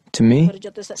 To me,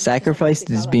 sacrificed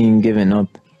is being given up.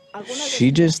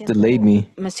 She just delayed me.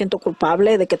 Me siento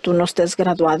culpable de que tú no estés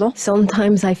graduado.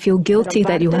 Sometimes I feel guilty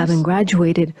that you haven't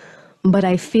graduated, but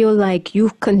I feel like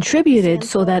you've contributed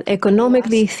so that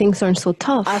economically things aren't so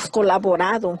tough. Has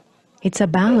colaborado. It's a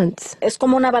balance. Es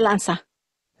como una balanza.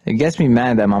 It gets me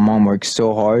mad that my mom works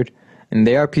so hard, and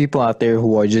there are people out there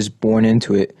who are just born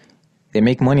into it. They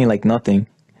make money like nothing.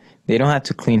 They don't have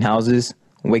to clean houses,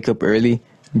 wake up early,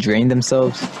 drain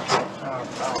themselves.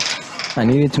 I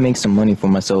needed to make some money for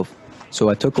myself, so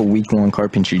I took a week-long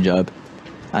carpentry job.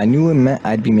 I knew it meant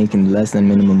I'd be making less than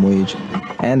minimum wage,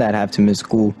 and I'd have to miss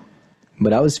school.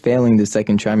 But I was failing the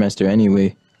second trimester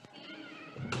anyway.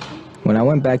 When I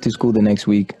went back to school the next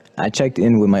week, I checked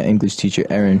in with my English teacher,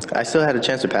 Erin. I still had a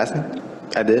chance of passing.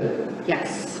 I did.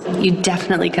 Yes, you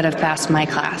definitely could have passed my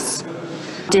class.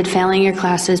 Did failing your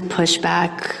classes push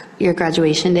back your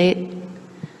graduation date?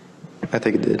 I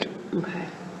think it did. Okay.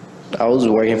 I was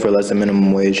working for less than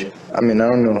minimum wage. I mean, I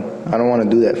don't know. I don't want to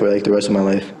do that for like the rest of my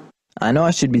life. I know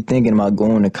I should be thinking about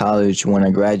going to college when I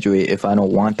graduate if I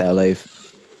don't want that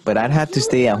life, but I'd have to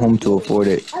stay at home to afford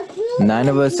it. 9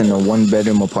 of us in a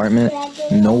 1-bedroom apartment,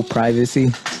 no privacy,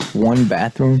 1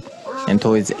 bathroom, and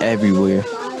toys everywhere.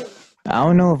 I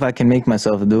don't know if I can make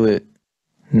myself do it.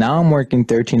 Now I'm working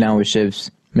 13-hour shifts,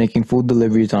 making food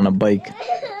deliveries on a bike.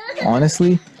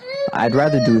 Honestly, I'd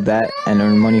rather do that and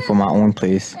earn money for my own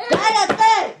place.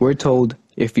 We're told,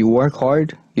 if you work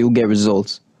hard, you'll get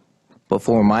results. But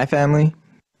for my family,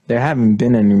 there haven't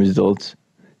been any results,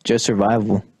 just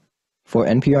survival. For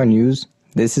NPR News,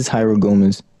 this is Jairo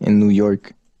Gomez in New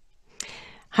York.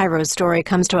 Jairo's story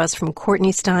comes to us from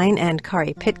Courtney Stein and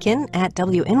Kari Pitkin at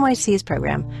WNYC's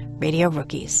program, Radio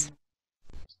Rookies.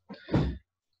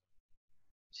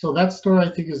 So that story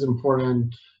I think is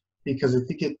important because I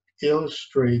think it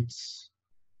illustrates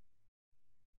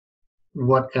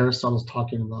what Aristotle's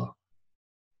talking about.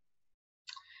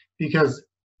 Because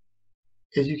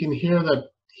as you can hear that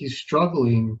he's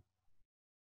struggling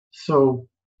So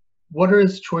what are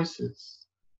his choices?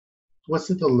 What's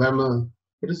the dilemma?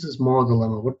 What is his moral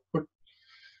dilemma? What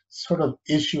sort of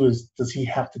does he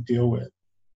have to deal with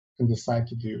and decide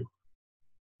to do?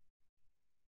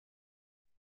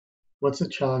 What's the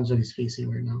challenge that he's facing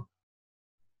right now?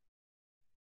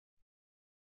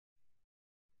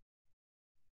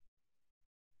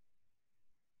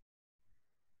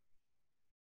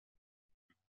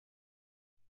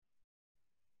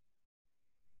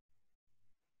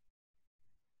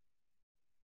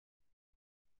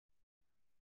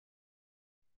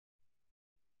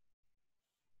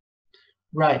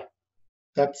 Right.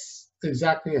 That's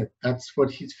exactly it. That's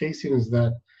what he's facing, is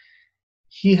that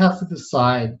he has to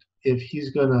decide if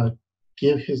he's going to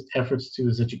give his efforts to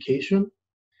his education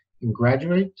and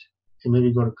graduate and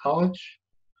maybe go to college,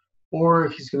 or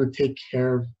if he's going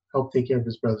to help take care of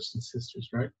his brothers and sisters,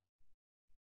 right?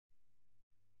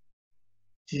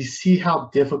 Do you see how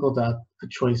difficult that the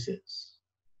choice is?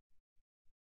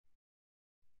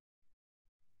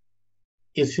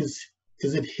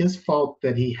 Is it his fault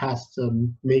that he has to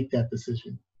make that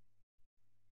decision?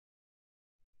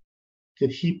 Did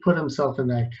he put himself in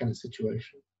that kind of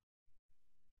situation?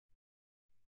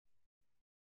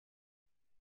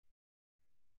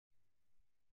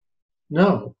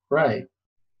 No, right.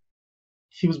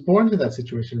 He was born to that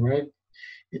situation, right?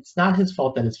 It's not his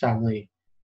fault that his family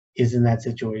is in that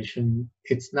situation.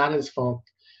 It's not his fault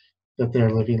that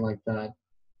they're living like that.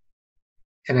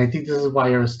 And I think this is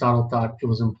why Aristotle thought it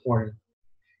was important.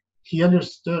 He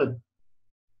understood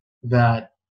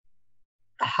that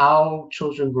how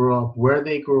children grow up, where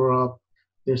they grow up,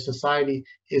 their society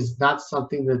is not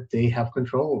something that they have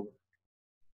control over.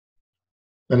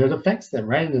 But it affects them,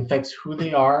 right? It affects who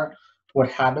they are, what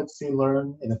habits they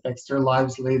learn, it affects their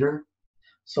lives later.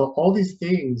 So all these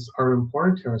things are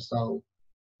important to Aristotle,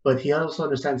 but he also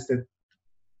understands that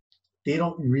they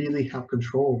don't really have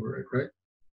control over it, right?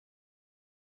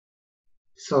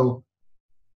 So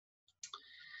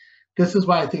this is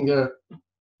why I think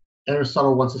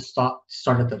Aristotle wants to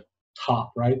start at the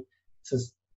top, right? It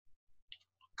says,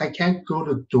 I can't go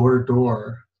to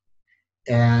door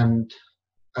and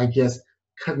I guess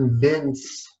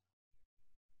convince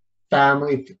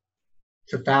family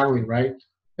to family, right?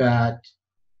 That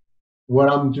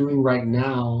what I'm doing right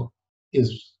now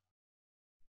is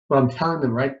what I'm telling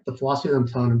them, right? The philosophy that I'm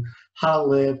telling them, how to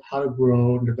live, how to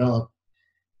grow and develop.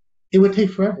 It would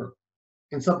take forever.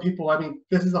 And some people, I mean,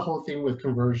 this is the whole thing with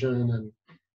conversion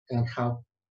and how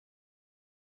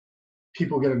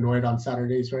people get annoyed on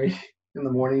Saturdays, right? In the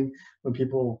morning when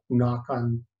people knock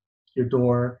on your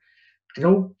door. I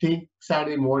don't think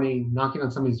Saturday morning knocking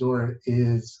on somebody's door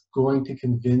is going to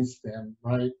convince them,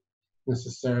 right?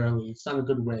 Necessarily. It's not a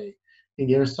good way. I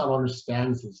think Aristotle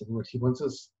understands this, and what he wants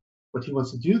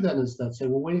to do then is that say,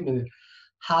 well, wait a minute,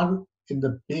 in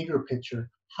the bigger picture,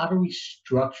 how do we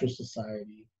structure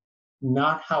society?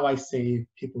 Not how I save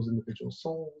people's individual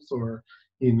souls or,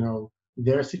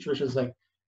 their situations. Like,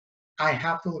 I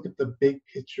have to look at the big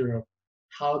picture of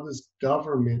how does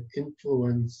government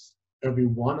influence every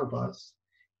one of us,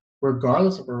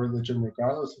 regardless of our religion,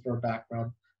 regardless of our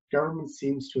background. Government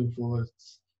seems to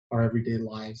influence our everyday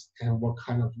lives and what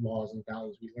kind of laws and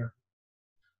values we learn.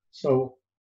 So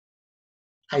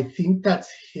I think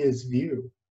that's his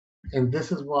view. And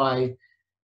this is why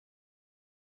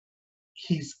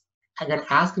I got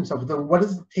to ask himself, then what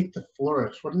does it take to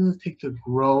flourish? What does it take to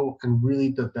grow and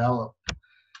really develop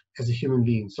as a human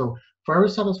being? So for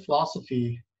Aristotle's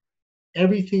philosophy,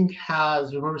 everything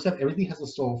has a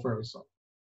soul for Aristotle.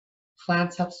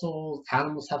 Plants have souls,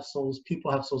 animals have souls,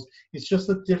 people have souls. It's just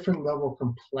a different level of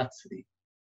complexity.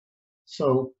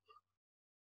 So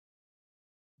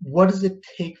what does it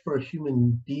take for a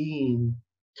human being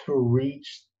to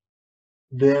reach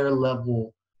their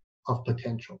level of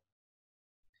potential?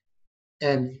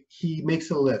 And he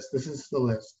makes a list. This is the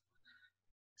list.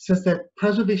 It says that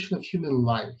preservation of human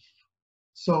life.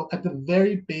 So at the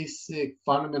very basic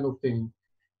fundamental thing,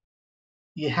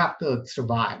 you have to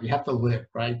survive. You have to live,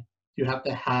 right? You have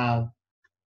to have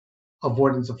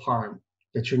avoidance of harm,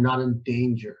 that you're not in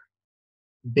danger.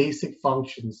 Basic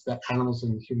functions that animals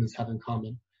and humans have in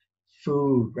common.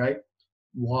 Food, right?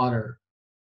 Water.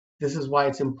 This is why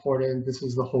it's important. This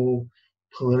is the whole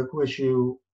political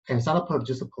issue. And it's not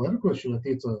just a political issue. I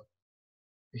think it's a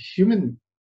human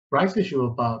rights issue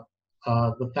about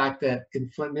the fact that in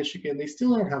Flint, Michigan, they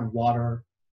still don't have water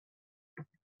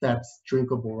that's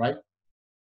drinkable, right?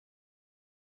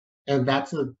 And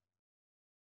that's a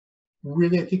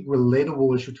really, I think,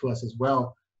 relatable issue to us as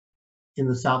well in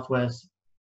the Southwest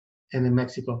and in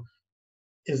Mexico,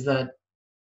 is that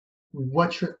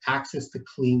what's your access to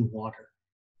clean water?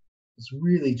 It's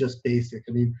really just basic.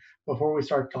 I mean, before we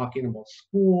start talking about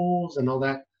schools and all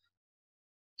that,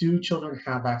 do children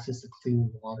have access to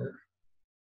clean water?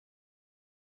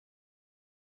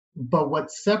 But what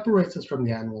separates us from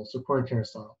the animals, according to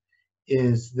Aristotle,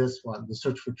 is this one, the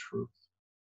search for truth.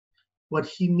 What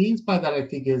he means by that, I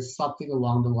think, is something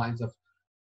along the lines of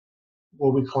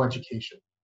what we call education.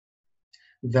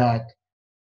 That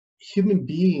human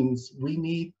beings, we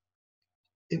need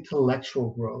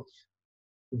intellectual growth,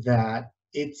 that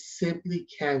it simply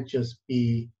can't just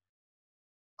be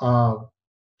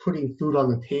putting food on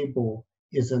the table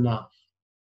is enough.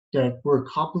 That we're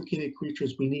complicated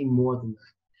creatures, we need more than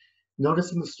that.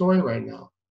 Notice in the story right now,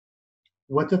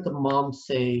 what did the mom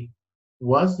say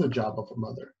was the job of a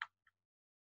mother?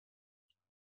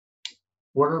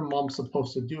 What are moms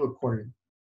supposed to do according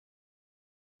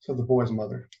to the boy's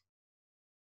mother?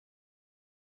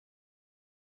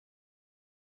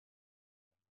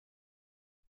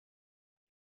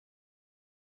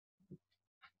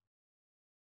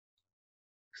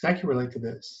 Because I can relate to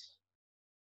this.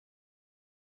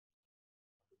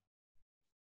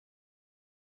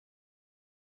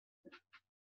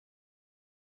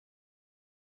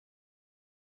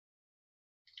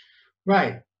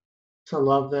 Right. To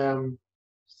love them,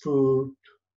 food,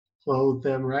 clothe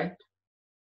them, right?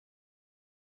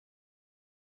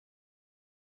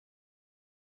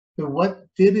 But what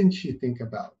didn't she think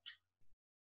about?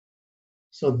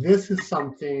 So this is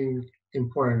something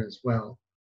important as well.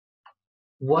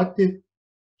 What did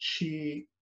she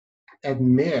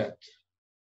admit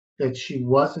that she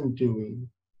wasn't doing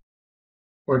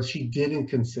or she didn't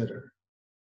consider?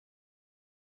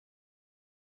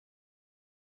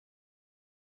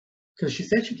 Because she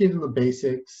said she gave them the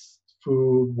basics,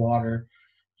 food, water,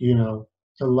 to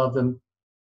love them,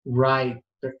 right,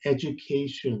 their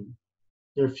education,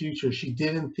 their future. She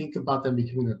didn't think about them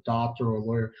becoming a doctor or a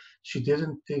lawyer. She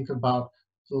didn't think about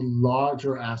the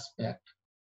larger aspect.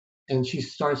 And she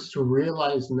starts to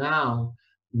realize now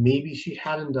maybe she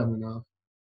hadn't done enough.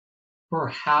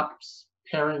 Perhaps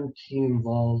parenting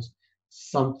involves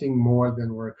something more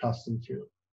than we're accustomed to.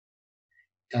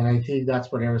 And I think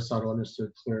that's what Aristotle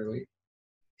understood clearly,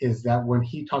 is that when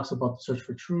he talks about the search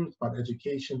for truth, about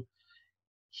education,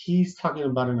 he's talking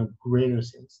about in a greater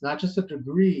sense, not just a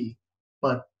degree,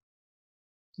 but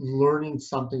learning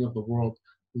something of the world,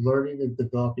 learning and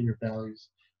developing your values.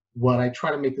 What I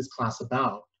try to make this class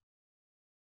about,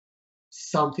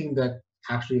 something that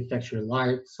actually affects your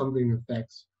life, something that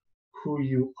affects who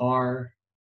you are,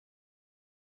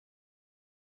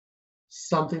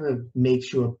 something that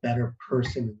makes you a better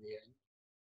person in the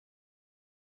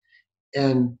end.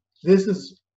 And this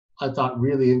is, I thought,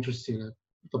 really interesting at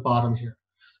the bottom here.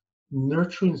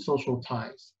 Nurturing social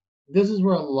ties. This is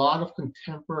where a lot of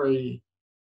contemporary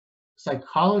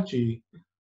psychology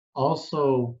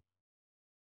also,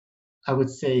 I would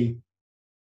say,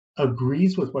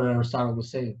 agrees with what Aristotle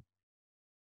was saying.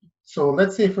 So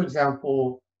let's say, for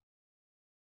example,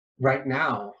 right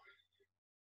now,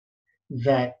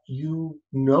 that you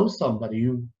know somebody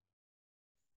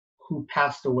who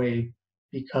passed away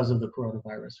because of the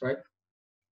coronavirus, right?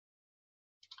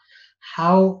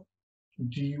 How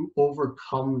do you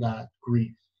overcome that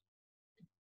grief?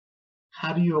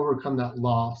 How do you overcome that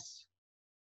loss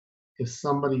if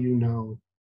somebody you know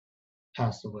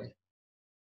passed away?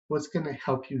 What's going to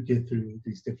help you get through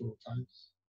these difficult times?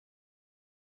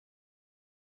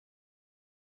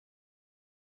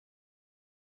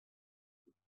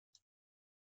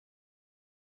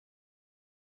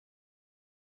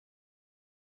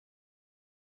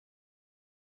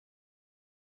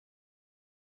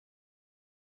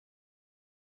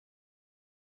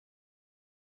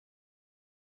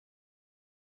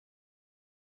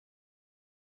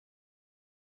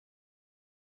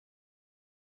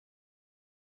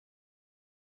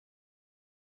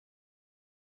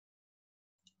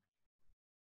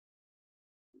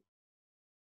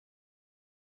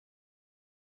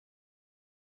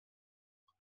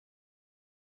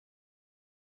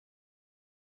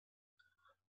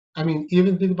 I mean,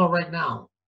 even think about right now.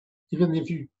 Even if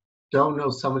you don't know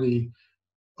somebody,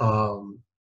 you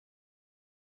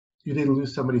didn't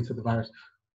lose somebody to the virus.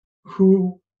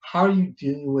 How are you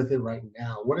dealing with it right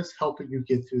now? What is helping you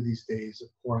get through these days of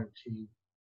quarantine?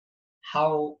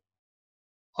 How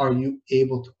are you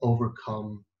able to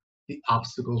overcome the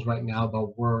obstacles right now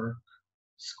about work,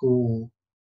 school?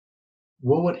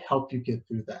 What would help you get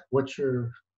through that? What's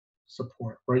your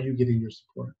support? Where are you getting your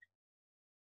support?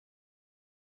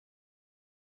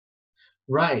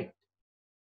 Right.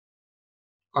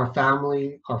 Our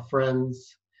family, our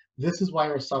friends. This is why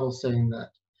Aristotle's saying that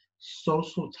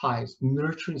social ties,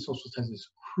 nurturing social ties is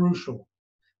crucial.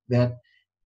 that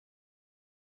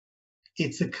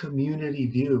it's a community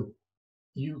view.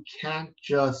 You can't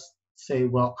just say,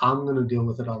 well, I'm going to deal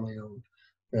with it on my own,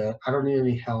 that I don't need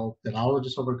any help, that I'll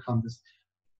just overcome this.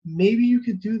 Maybe you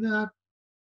could do that,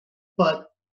 but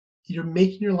you're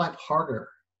making your life harder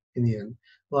in the end.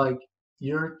 Like,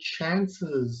 your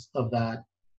chances of that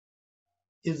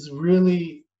is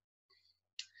really,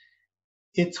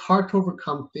 it's hard to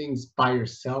overcome things by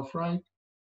yourself, right?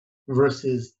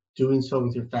 Versus doing so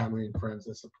with your family and friends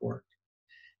as support.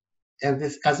 And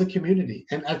this as a community.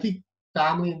 And I think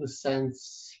family in the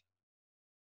sense,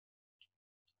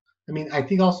 I mean, I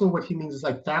think also what he means is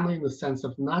like family in the sense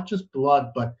of not just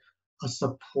blood, but a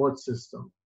support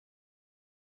system.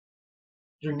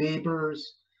 Your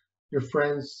neighbors, your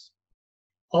friends,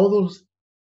 all those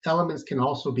elements can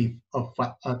also be a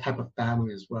type of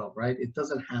family as well, right? It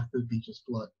doesn't have to be just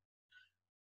blood.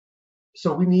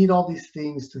 So we need all these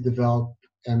things to develop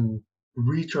and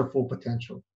reach our full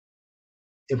potential.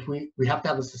 If we have to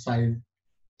have a society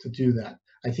to do that.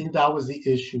 I think that was the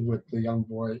issue with the young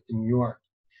boy in New York,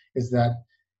 is that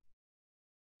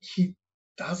he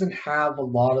doesn't have a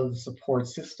lot of the support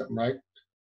system, right?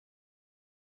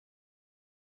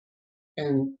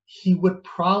 And he would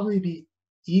probably be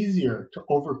easier to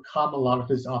overcome a lot of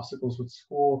his obstacles with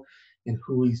school and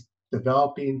who he's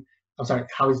developing,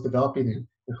 how he's developing it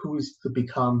and who he's to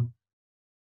become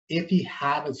if he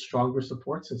had a stronger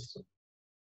support system.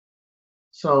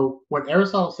 So what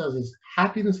Aristotle says is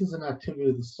happiness is an activity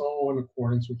of the soul in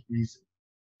accordance with reason.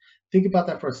 Think about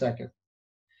that for a second.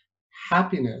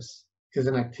 Happiness is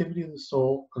an activity of the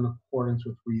soul in accordance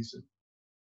with reason.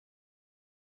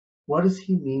 What does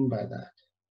he mean by that?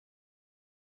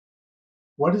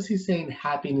 What is he saying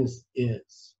happiness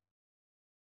is?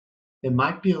 It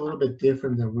might be a little bit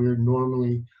different than we're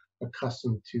normally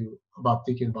accustomed to about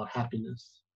thinking about happiness.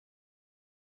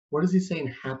 What is he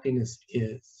saying happiness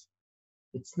is?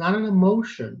 It's not an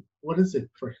emotion. What is it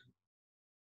for him?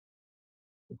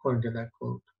 According to that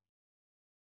quote.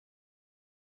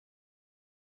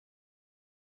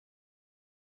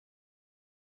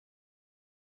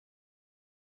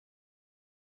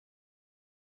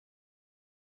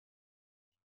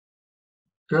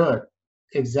 Good.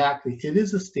 Exactly. It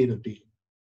is a state of being.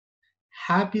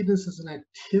 Happiness is an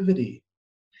activity.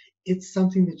 It's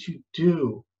something that you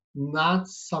do, not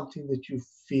something that you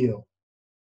feel.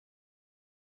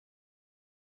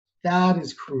 That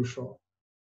is crucial.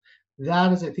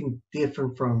 That is, I think,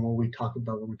 different from what we talk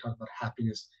about when we talk about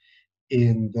happiness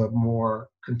in the more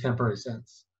contemporary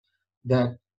sense.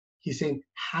 That he's saying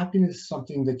happiness is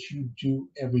something that you do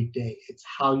every day. It's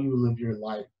how you live your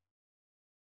life.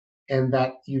 And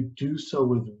that you do so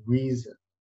with reason.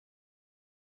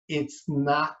 It's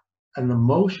not an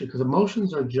emotion, because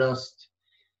emotions are just,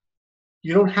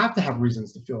 you don't have to have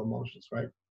reasons to feel emotions, right?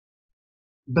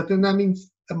 But then that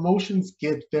means emotions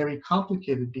get very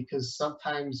complicated because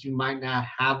sometimes you might not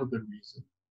have a good reason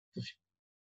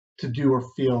to do or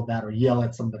feel that or yell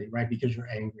at somebody, right? Because you're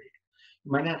angry.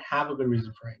 You might not have a good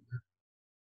reason for anger.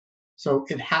 So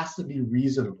it has to be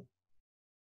reasonable.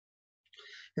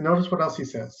 And notice what else he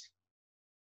says.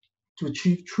 To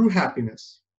achieve true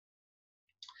happiness,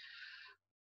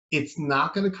 it's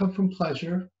not going to come from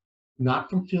pleasure, not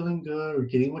from feeling good or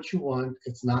getting what you want.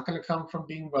 It's not going to come from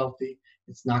being wealthy.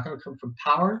 It's not going to come from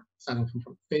power. It's not going to come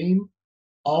from fame.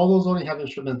 All those only have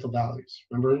instrumental values.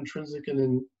 Remember, intrinsic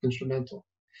and instrumental.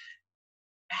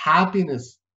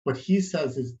 Happiness, what he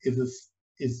says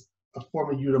is a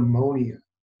form of eudaimonia.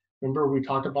 Remember, we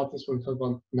talked about this when we talked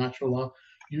about natural law.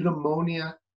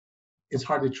 Eudaimonia is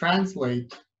hard to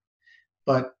translate,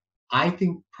 but I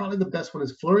think probably the best one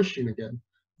is flourishing again.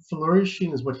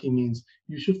 Flourishing is what he means.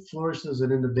 You should flourish as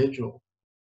an individual.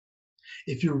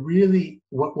 If you're really,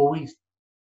 what we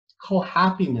call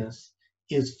happiness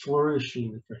is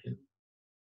flourishing for him.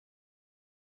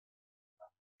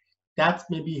 That's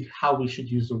maybe how we should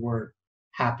use the word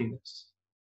happiness.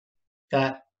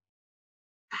 That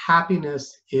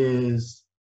happiness is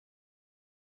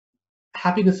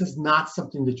not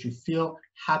something that you feel.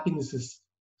 Happiness is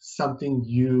something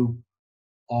you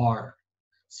are,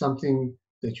 something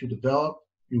that you develop,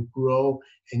 you grow,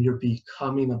 and you're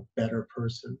becoming a better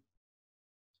person.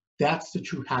 That's the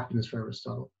true happiness for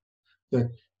Aristotle. That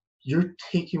you're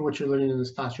taking what you're learning in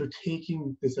this class, you're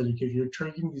taking this education, you're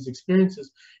taking these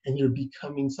experiences, and you're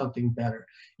becoming something better.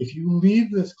 If you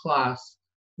leave this class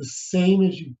the same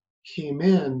as you came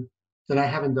in, then I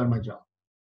haven't done my job.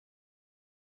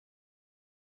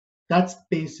 That's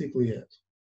basically it.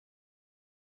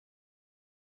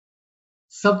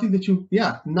 Something that you,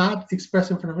 not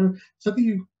express in front of everyone,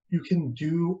 something you can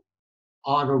do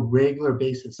on a regular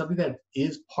basis, something that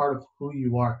is part of who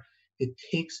you are, it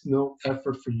takes no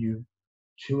effort for you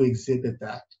to exhibit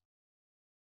that.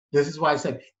 This is why I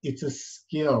said it's a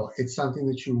skill. It's something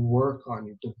that you work on,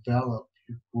 you develop,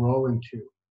 you grow into.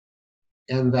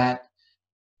 And that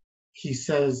he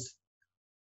says,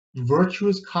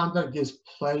 virtuous conduct gives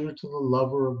pleasure to the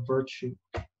lover of virtue.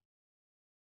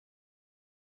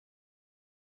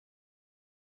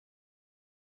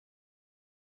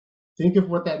 Think of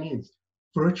what that means.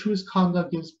 Virtuous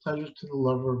conduct gives pleasure to the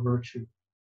lover of virtue.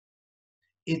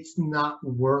 It's not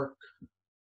work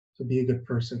to be a good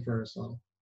person for Aristotle.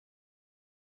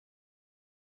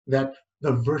 That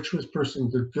the virtuous person,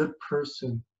 the good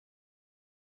person,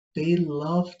 they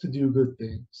love to do good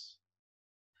things.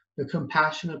 The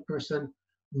compassionate person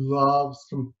loves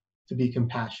to be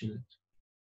compassionate.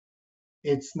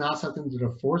 It's not something that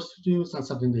they're forced to do. It's not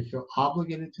something they feel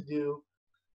obligated to do,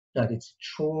 that it's a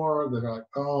chore, that are like,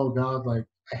 oh God, like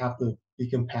I have to be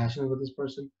compassionate with this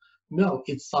person. No,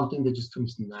 it's something that just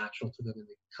comes natural to them and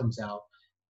it comes out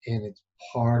and it's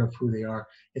part of who they are.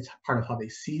 It's part of how they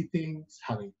see things,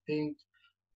 how they think,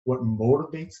 what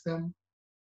motivates them.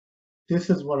 This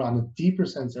is what, on a deeper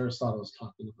sense, Aristotle is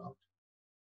talking about.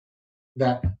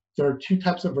 That there are two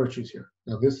types of virtues here.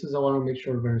 Now, this is, I want to make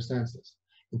sure everybody understands this.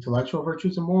 Intellectual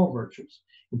virtues and moral virtues.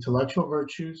 Intellectual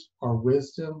virtues are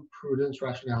wisdom, prudence,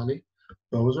 rationality.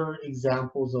 Those are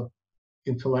examples of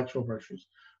intellectual virtues.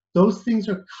 Those things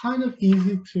are kind of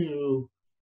easy to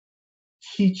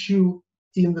teach you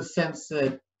in the sense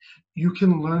that you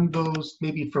can learn those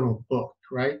maybe from a book,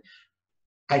 right?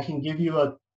 I can give you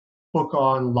a book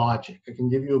on logic. I can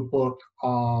give you a book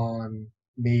on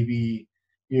maybe,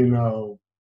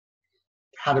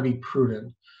 how to be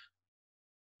prudent.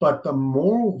 But the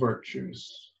moral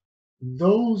virtues,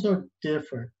 those are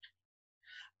different.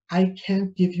 I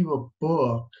can't give you a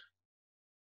book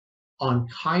on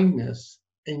kindness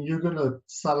and you're going to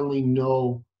suddenly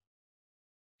know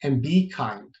and be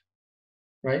kind,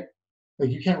 right?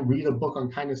 Like you can't read a book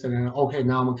on kindness and then, okay,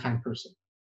 now I'm a kind person.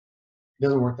 It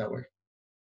doesn't work that way.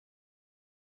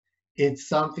 It's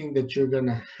something that you're going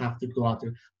to have to go out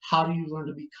there. How do you learn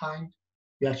to be kind?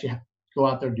 You actually have to go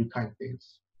out there and do kind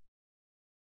things.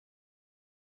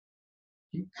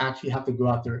 You actually have to go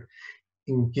out there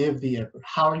and give the effort.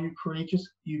 How are you courageous?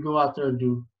 You go out there and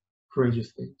do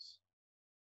courageous things.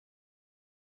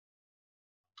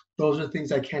 Those are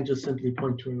things I can't just simply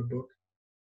point to in a book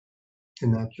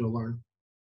and that you'll learn.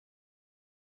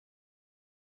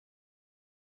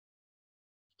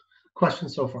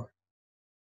 Questions so far?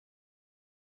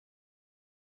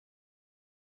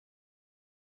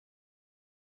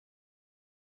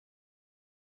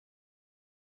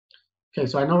 Okay,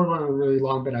 so I know we're going really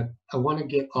long, but I want to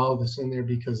get all of this in there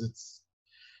because it's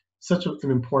such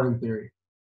an important theory.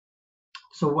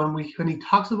 So when he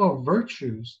talks about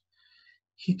virtues,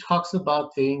 he talks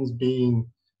about things being,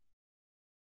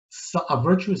 a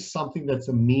virtue is something that's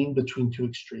a mean between two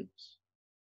extremes.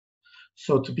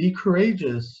 So to be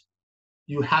courageous,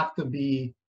 you have to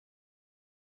be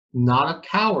not a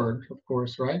coward, of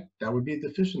course, right? That would be a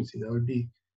deficiency. That would be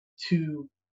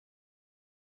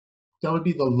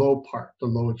the low part, the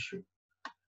low extreme.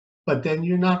 But then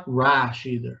you're not rash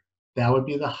either. That would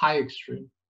be the high extreme.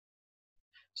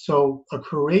 So a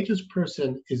courageous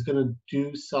person is going to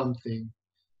do something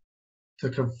to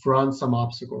confront some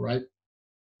obstacle, right?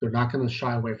 They're not going to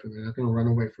shy away from it. They're not going to run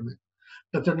away from it.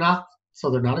 But they're not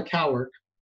a coward,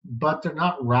 but they're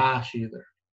not rash either.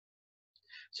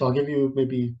 So I'll give you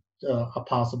maybe a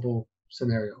possible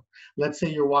scenario. Let's say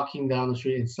you're walking down the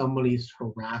street and somebody's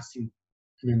harassing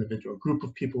an individual. A group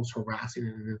of people is harassing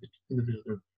an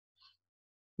individual.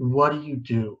 What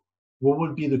do? What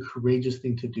would be the courageous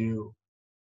thing to do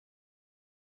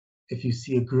if you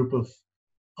see a group of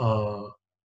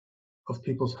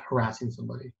people harassing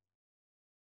somebody?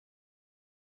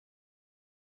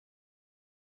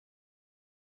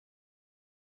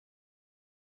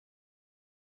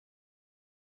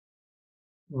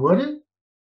 Would it?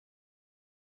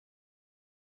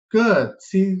 Good.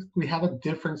 See, we have a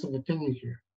difference of opinion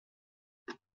here.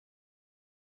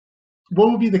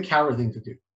 What would be the coward thing to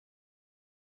do?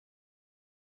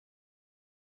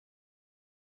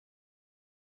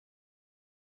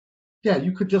 Yeah,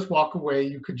 you could just walk away.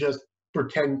 You could just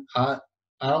pretend, I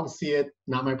don't see it,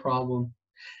 not my problem.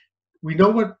 We know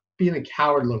what being a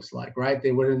coward looks like, right?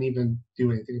 They wouldn't even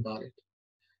do anything about it.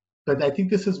 But I think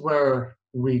this is where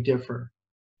we differ.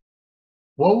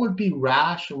 What would be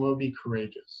rash and what would be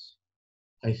courageous?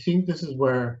 I think this is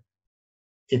where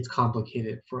it's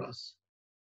complicated for us.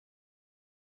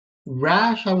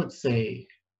 Rash, I would say,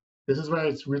 this is where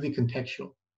it's really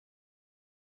contextual.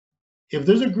 if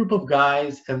there's a group of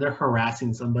guys and they're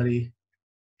harassing somebody,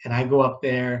 and I go up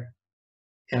there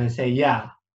and I say, yeah,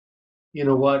 you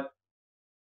know what?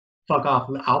 Fuck off,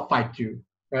 I'll fight you,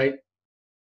 right?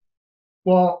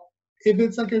 Well, if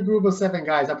it's like a group of 7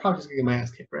 guys, I'm probably just gonna get my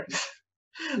ass kicked, right?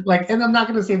 Like, and I'm not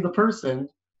gonna save the person.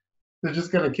 They're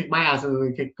just gonna kick my ass and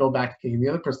then go back to kicking the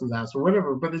other person's ass or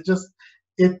whatever. But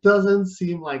it doesn't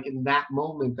seem like in that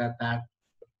moment that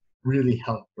really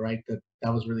helped, right?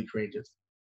 That was really courageous.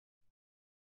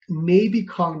 Maybe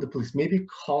calling the police, maybe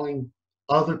calling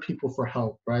other people for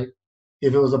help, right?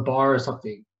 If it was a bar or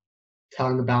something,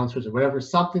 telling the bouncers or whatever,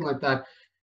 something like that.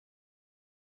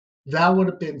 That would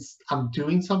have been, I'm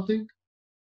doing something,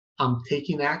 I'm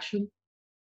taking action,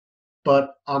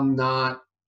 but I'm not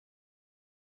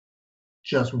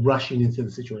just rushing into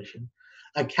the situation.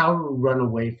 A coward will run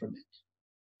away from it.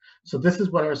 So this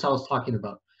is what Aristotle's talking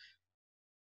about.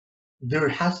 There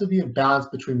has to be a balance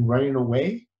between running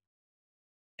away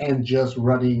and just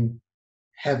running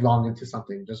headlong into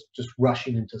something, just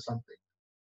rushing into something.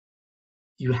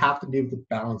 You have to be able to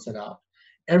balance it out.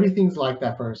 Everything's like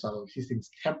that for Aristotle. He thinks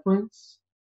temperance,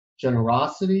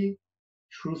 generosity,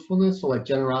 truthfulness. So like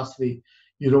generosity,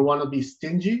 you don't want to be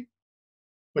stingy,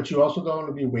 but you also don't want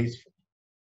to be wasteful.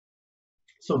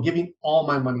 So giving all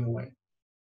my money away,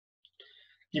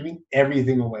 giving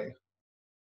everything away,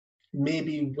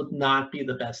 maybe would not be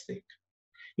the best thing.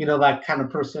 You know, that kind of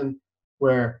person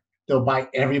where they'll buy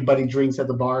everybody drinks at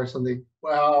the bar or something.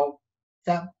 Well,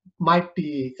 that might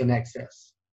be an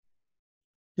excess.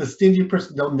 The stingy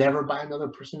person, they'll never buy another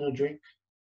person a drink.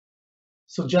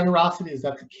 So generosity is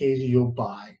that occasion you'll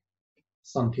buy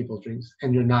some people drinks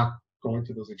and you're not going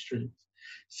to those extremes.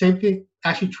 Same thing,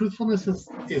 actually truthfulness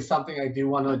is something I do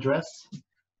want to address.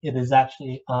 It is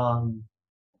actually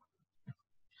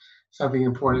something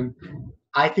important.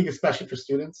 I think especially for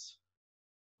students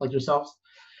like yourselves.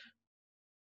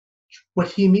 What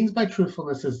he means by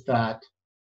truthfulness is that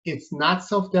it's not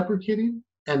self-deprecating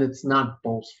and it's not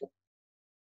boastful.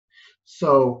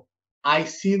 So I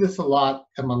see this a lot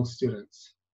among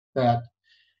students, that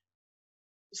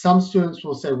some students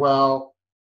will say, well,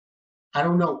 I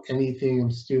don't know anything,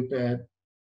 I'm stupid.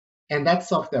 And that's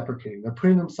self-deprecating. They're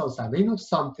putting themselves down. They know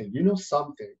something, you know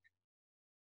something.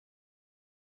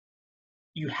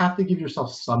 You have to give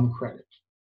yourself some credit.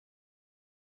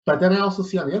 But then I also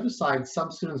see on the other side,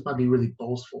 some students might be really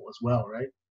boastful as well, right?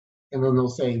 And then they'll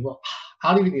say, well,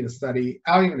 I don't even need to study.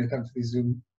 I don't even need to come to these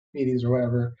Zoom meetings or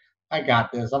whatever. I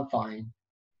got this, I'm fine.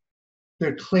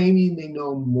 They're claiming they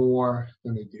know more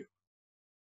than they do.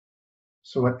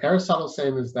 So what Aristotle's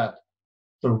saying is that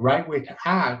the right way to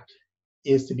act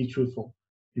is to be truthful.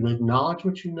 You acknowledge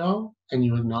what you know and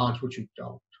you acknowledge what you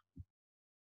don't.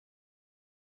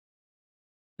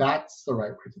 That's the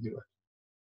right way to do it.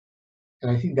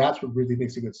 And I think that's what really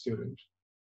makes a good student.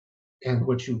 And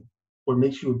what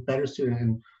makes you a better student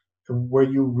and where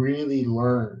you really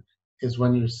learn is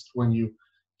when you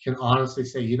can honestly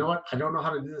say, you know what, I don't know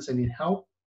how to do this, I need help,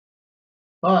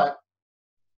 but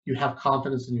you have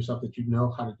confidence in yourself that you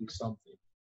know how to do something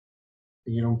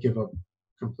and you don't give up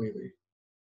completely.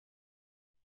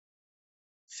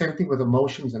 Same thing with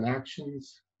emotions and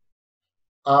actions.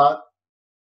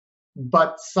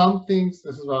 But some things,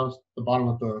 this is what I was the bottom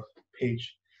of the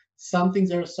page, some things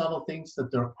there are subtle things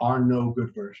that there are no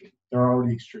good versions. There are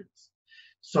already extremes.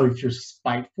 So if you're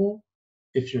spiteful,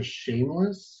 if you're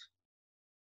shameless,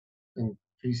 and have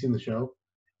you seen the show?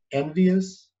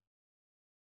 Envious,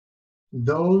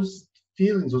 those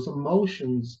feelings, those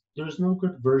emotions, there's no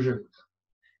good version of them.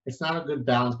 It's not a good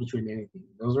balance between anything.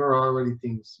 Those are already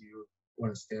things you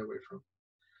want to stay away from.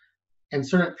 And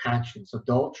certain actions,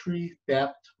 adultery,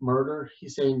 theft, murder,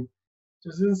 he's saying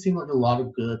there doesn't seem like a lot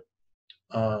of good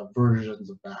versions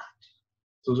of that.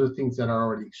 Those are things that are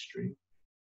already extreme.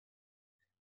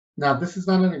 Now, this is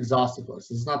not an exhaustive list.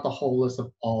 This is not the whole list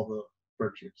of all the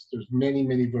virtues. There's many,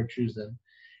 many virtues,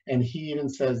 and he even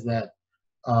says that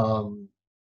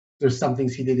there's some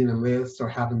things he didn't even list or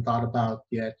haven't thought about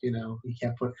yet. You know, he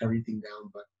can't put everything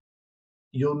down, but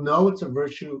you'll know it's a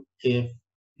virtue if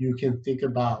you can think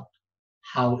about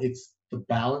how it's the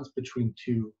balance between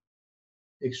two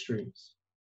extremes.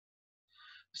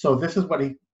 So this is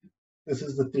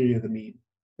the theory of the mean.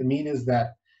 The mean is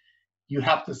that you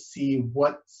have to see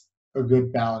what's a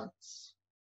good balance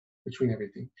between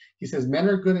everything. He says men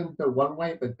are good in the one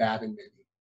way, but bad in many.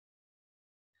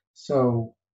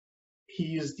 So he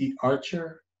used the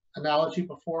archer analogy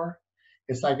before.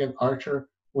 It's like an archer,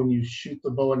 when you shoot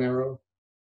the bow and arrow,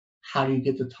 how do you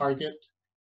get the target?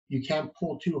 You can't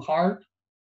pull too hard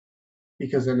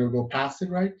because then it'll go past it,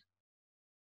 right?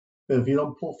 But if you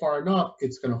don't pull far enough,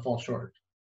 it's going to fall short.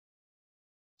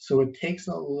 So it takes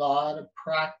a lot of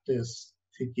practice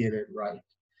to get it right.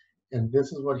 And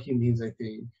this is what he means, I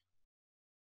think.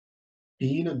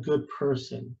 Being a good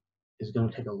person is going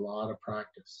to take a lot of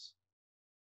practice.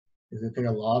 It's going to take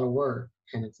a lot of work,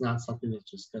 and it's not something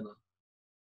that's just going to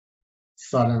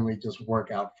suddenly just work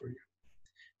out for you.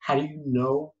 How do you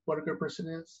know what a good person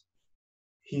is?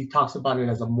 He talks about it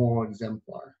as a moral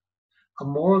exemplar. A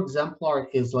moral exemplar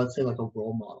is, let's say, like a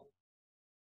role model.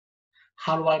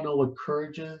 How do I know what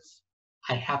courage is?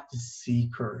 I have to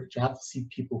see courage. I have to see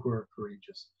people who are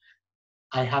courageous.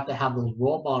 I have to have those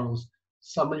role models,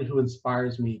 somebody who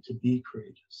inspires me to be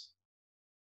courageous.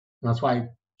 And that's why I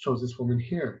chose this woman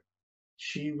here.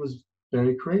 She was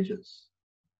very courageous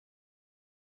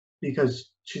because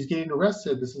she's getting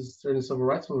arrested. This is during the civil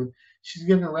rights movement. She's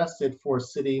getting arrested for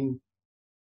sitting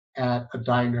at a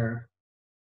diner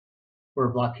where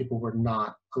Black people were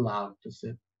not allowed to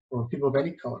sit, or people of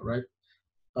any color, right?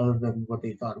 Other than what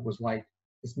they thought was white,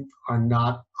 are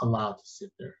not allowed to sit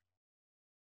there.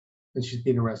 And she's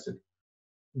being arrested.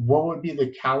 What would be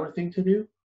the coward thing to do?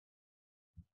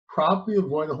 Probably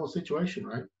avoid the whole situation,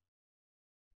 right?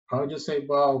 Probably just say,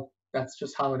 well, that's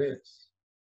just how it is,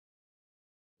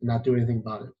 and not do anything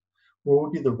about it. What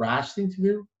would be the rash thing to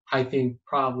do? I think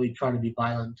probably try to be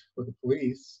violent with the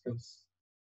police, because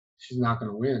she's not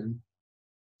going to win.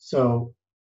 So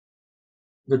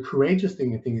the courageous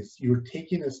thing, I think, is you're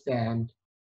taking a stand,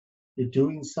 you're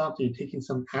doing something, you're taking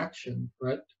some action,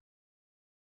 right?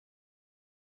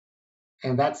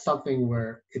 And that's something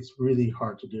where it's really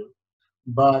hard to do.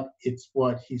 But it's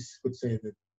what he would say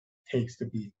that takes to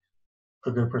be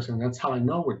a good person. That's how I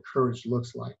know what courage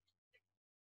looks like,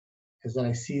 is that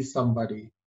I see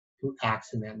somebody who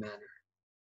acts in that manner.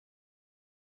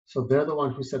 So they're the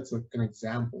one who sets an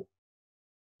example.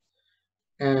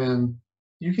 And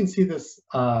you can see this,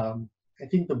 I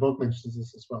think the book mentions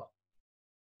this as well.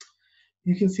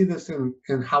 You can see this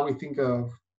in how we think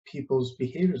of people's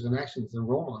behaviors and actions and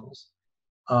role models.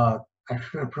 I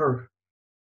remember,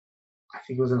 I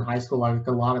think it was in high school, like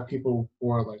a lot of people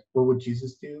wore like, what would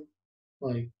Jesus do?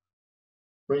 Like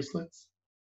bracelets.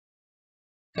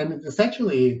 And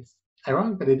essentially, it's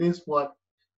ironic, but it is what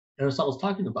Aristotle's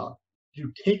talking about.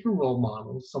 You take a role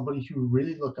model, somebody you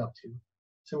really look up to,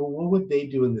 say, well, what would they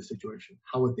do in this situation?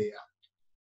 How would they act?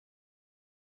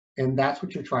 And that's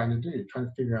what you're trying to do. You're trying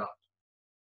to figure out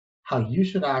how you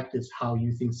should act is how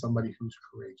you think somebody who's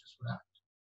courageous would act.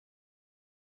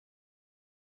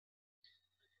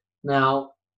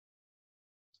 Now,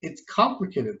 it's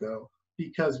complicated though,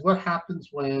 because what happens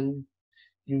when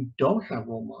you don't have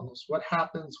role models? What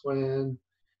happens when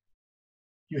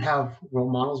you have role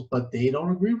models, but they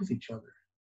don't agree with each other?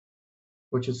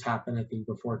 Which has happened, I think,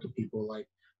 before to people. Like,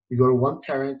 you go to one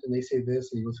parent and they say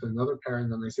this, and you go to another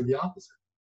parent and they say the opposite.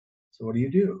 So what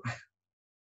do?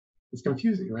 It's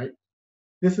confusing, right?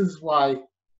 This is why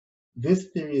this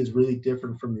theory is really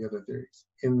different from the other theories,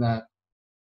 in that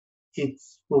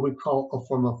it's what we call a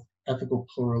form of ethical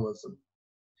pluralism,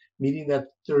 meaning that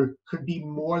there could be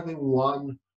more than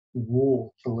one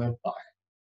rule to live by.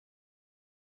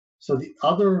 So the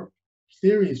other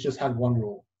theories just had one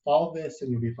rule: follow this and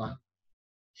you'll be fine.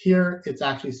 Here, it's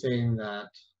actually saying that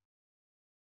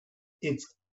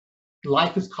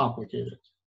life is complicated,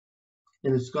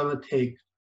 and it's going to take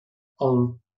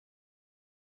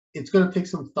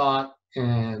some thought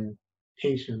and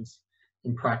patience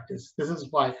and practice. This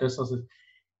is why Aristotle says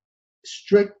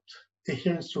strict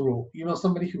adherence to rule. You know,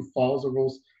 somebody who follows the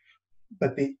rules,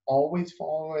 but they always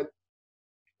follow it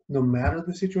no matter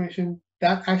the situation,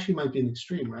 that actually might be an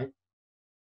extreme, right?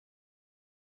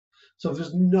 So if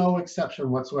there's no exception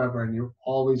whatsoever and you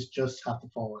always just have to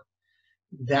follow it,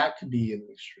 that could be an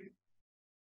extreme.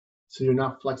 So you're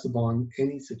not flexible in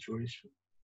any situation.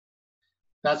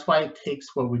 That's why it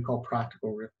takes what we call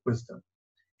practical wisdom,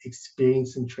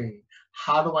 experience and training.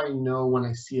 How do I know when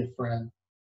I see a friend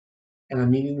and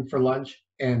I'm meeting them for lunch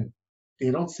and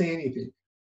they don't say anything?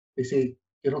 They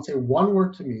don't say one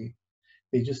word to me.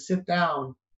 They just sit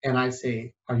down and I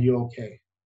say, "Are you okay?"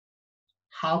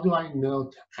 How do I know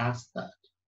to ask that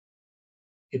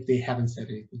if they haven't said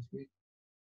anything to me?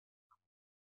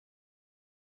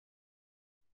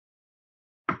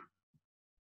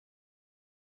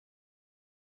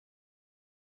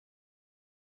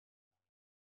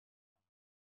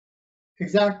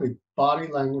 Exactly. Body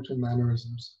language and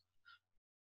mannerisms.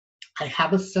 I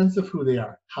have a sense of who they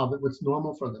are, what's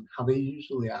normal for them, how they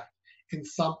usually act, and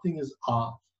something is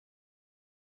off.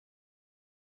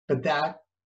 But that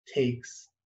takes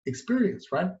experience,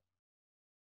 right?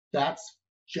 That's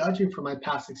judging from my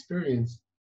past experience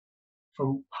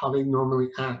from how they normally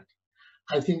act.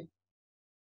 I think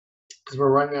because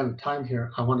we're running out of time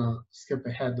here, I want to skip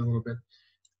ahead a little bit.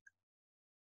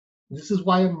 This is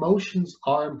why emotions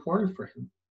are important for him.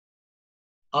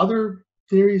 Other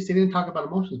theories, they didn't talk about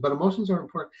emotions, but emotions are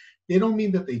important. They don't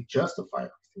mean that they justify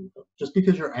everything, though. Just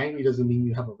because you're angry doesn't mean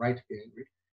you have a right to be angry.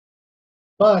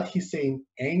 But he's saying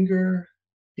anger,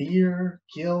 fear,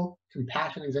 guilt,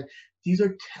 compassion, anxiety, these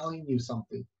are telling you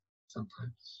something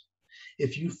sometimes.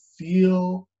 If you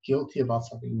feel guilty about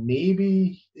something,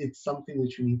 maybe it's something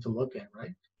that you need to look at,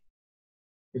 right?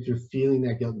 If you're feeling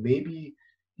that guilt, maybe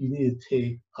you need to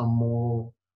take a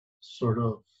more sort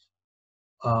of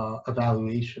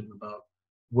evaluation about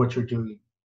what you're doing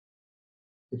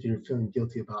if you're feeling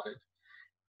guilty about it.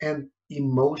 And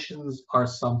emotions are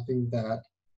something that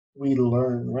we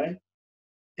learn, right?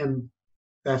 And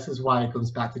this is why it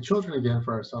goes back to children again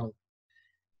for Aristotle.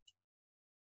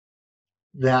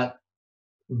 That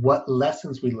what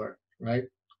lessons we learn, right?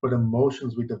 What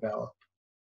emotions we develop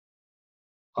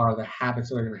are the habits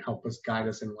that are going to help us guide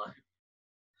us in life.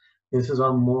 This is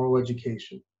our moral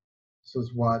education. This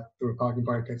is what the Republican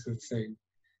Party text is saying.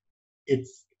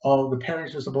 It's all the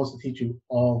parents are supposed to teach you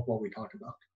all of what we talked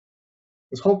about.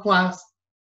 This whole class,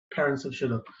 parents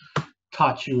should have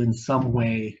taught you in some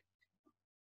way,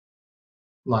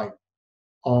 like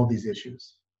all these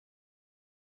issues.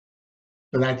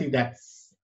 But I think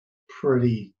that's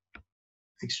pretty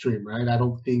extreme, right? I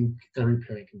don't think every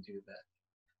parent can do that.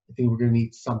 I think we're going to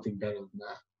need something better than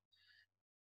that.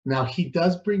 Now, he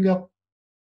does bring up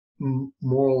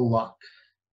moral luck.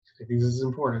 I think this is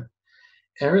important.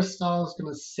 Aristotle is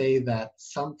going to say that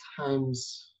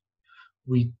sometimes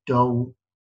we don't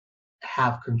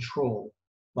have control,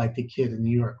 like the kid in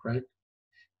New York, right?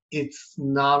 It's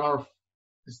not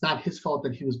his fault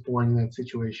that he was born in that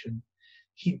situation.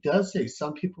 He does say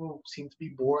some people seem to be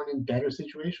born in better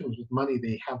situations with money.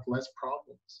 They have less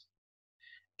problems.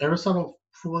 Aristotle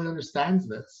fully understands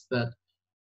this, that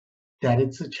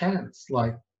it's a chance.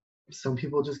 Like some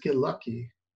people just get lucky.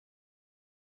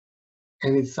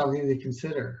 And it's something to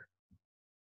consider.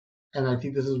 And I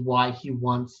think this is why he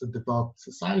wants a developed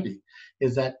society,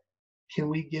 is that can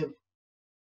we give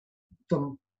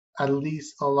them at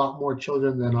least a lot more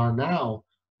children than are now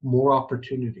more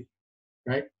opportunity,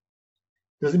 right?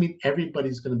 Doesn't mean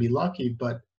everybody's going to be lucky,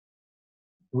 but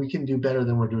we can do better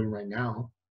than we're doing right now.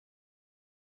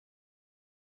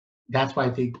 That's why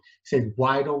I think said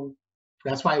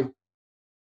that's why I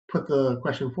put the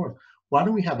question forth. Why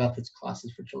don't we have ethics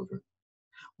classes for children?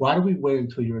 Why do we wait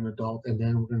until you're an adult and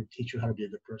then we're going to teach you how to be a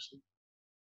good person?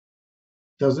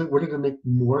 Wouldn't it make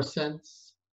more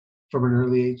sense from an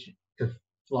early age if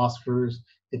philosophers,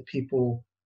 if people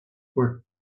were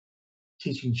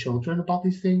teaching children about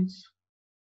these things?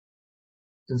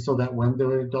 And so that when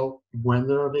they're an adult, when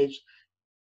they're of age,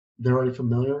 they're already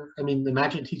familiar. I mean,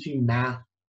 imagine teaching math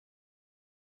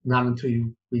not until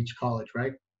you reach college,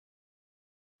 right?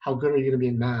 How good are you going to be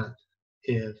in math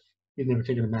if you've never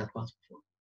taken a math class before?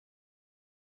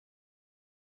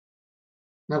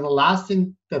 Now, the last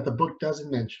thing that the book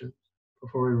doesn't mention,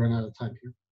 before we run out of time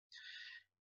here,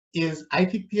 is I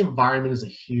think the environment is a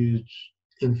huge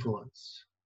influence,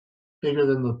 bigger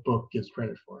than the book gives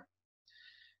credit for.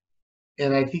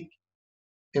 And I think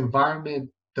environment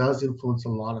does influence a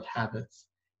lot of habits,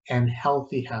 and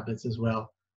healthy habits as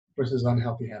well, versus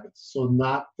unhealthy habits. So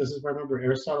this is where, remember,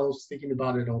 Aristotle's thinking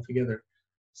about it all together.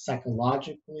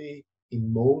 Psychologically,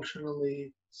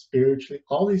 emotionally, spiritually,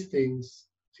 all these things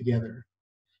together.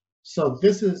 So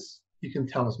this is, you can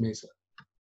tell, is Mesa.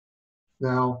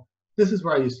 Now, this is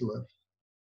where I used to live,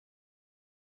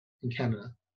 in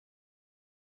Canada.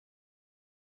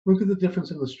 Look at the difference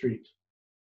in the street.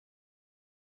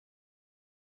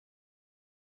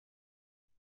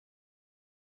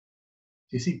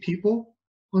 Do you see people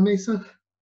on Mesa?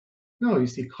 No, you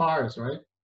see cars, right?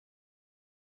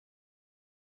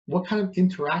 What kind of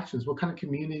interactions, what kind of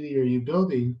community are you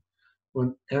building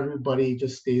when everybody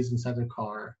just stays inside their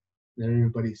car and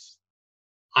everybody's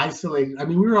isolated? I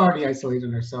mean, we were already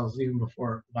isolating ourselves even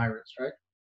before the virus, right?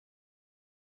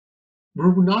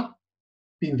 We're not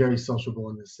being very sociable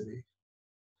in this city.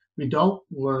 We don't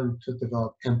learn to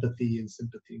develop empathy and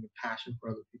sympathy and passion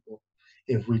for other people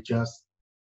if we just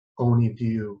only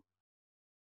view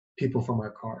people from our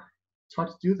car. It's hard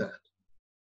to do that.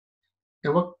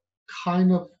 And what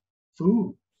kind of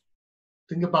food?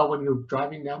 Think about when you're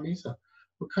driving down Mesa.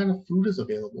 What kind of food is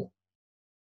available?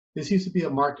 This used to be a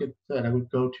market that I would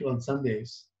go to on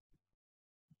Sundays.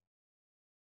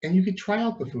 And you could try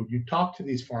out the food. You talk to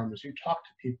these farmers. You talk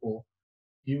to people.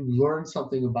 You learn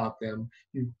something about them.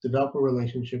 You develop a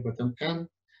relationship with them. And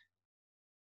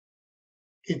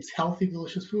it's healthy,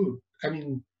 delicious food. I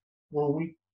mean, when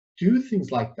we do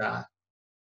things like that,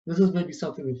 this is maybe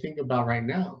something to think about right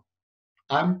now.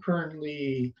 I'm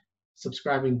currently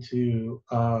subscribing to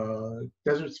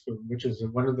Desert Spoon, which is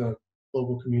one of the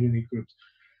global community groups,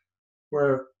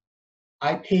 where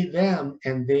I pay them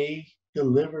and they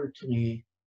deliver to me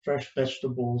fresh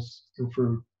vegetables and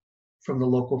fruit from the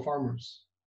local farmers.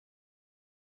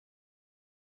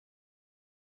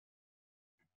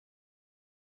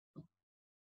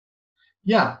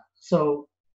 Yeah, so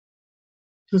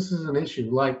this is an issue.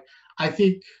 Like, I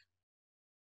think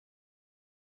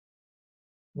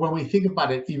when we think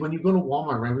about it, when you go to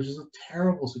Walmart, right, which is a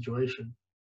terrible situation.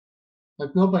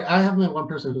 Like nobody, I haven't met one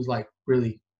person who's like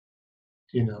really,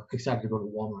 excited to go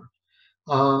to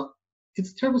Walmart.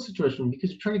 It's a terrible situation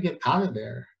because you're trying to get out of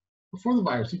there before the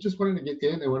virus. You just wanted to get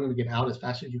in and wanted to get out as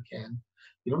fast as you can.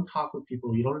 You don't talk with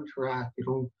people, you don't interact, you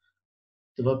don't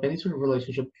develop any sort of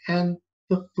relationship. And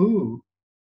the food,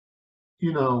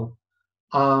 you know,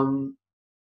 um,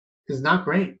 is not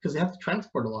great because they have to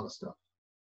transport a lot of stuff.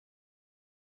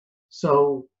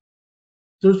 So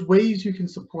there's ways you can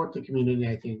support the community,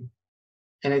 I think.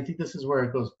 And I think this is where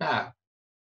it goes back.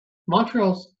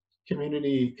 Montreal's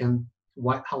community and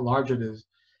how large it is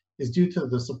due to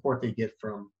the support they get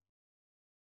from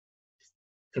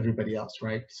everybody else,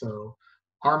 right? So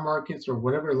our markets or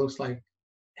whatever it looks like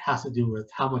has to do with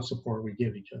how much support we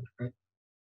give each other, right?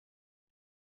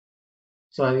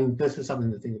 So I think this is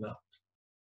something to think about.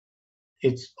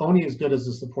 It's only as good as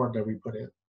the support that we put in.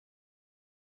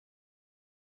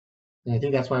 And I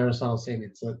think that's why Aristotle's saying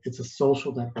it's a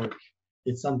social network.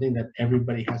 It's something that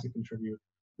everybody has to contribute.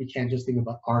 We can't just think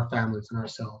about our families and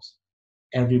ourselves.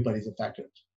 Everybody's affected.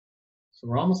 So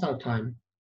we're almost out of time.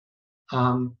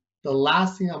 The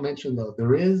last thing I'll mention, though,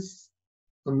 there is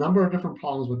a number of different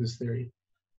problems with this theory,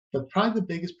 but probably the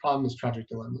biggest problem is tragic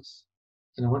dilemmas.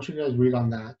 And I want you guys to read on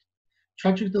that.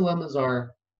 Tragic dilemmas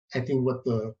are, I think, what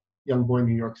the young boy in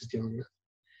New York is dealing with.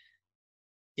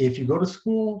 If you go to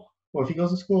school, or if he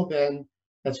goes to school, then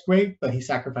that's great, but he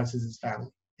sacrifices his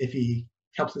family. If he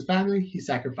helps his family, he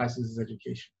sacrifices his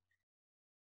education.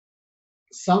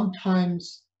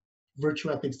 Sometimes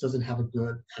virtue ethics doesn't have a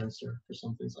good answer for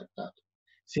some things like that.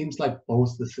 Seems like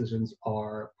both decisions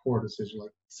are poor decisions.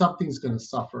 Like something's going to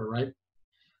suffer, right?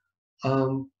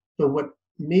 But what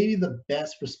maybe the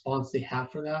best response they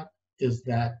have for that is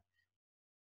that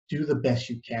do the best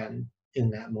you can in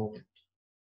that moment.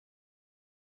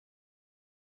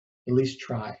 At least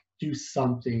try. Do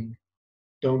something.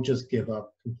 Don't just give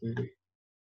up completely.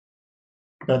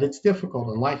 But it's difficult,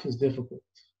 and life is difficult.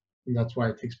 And that's why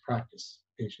it takes practice,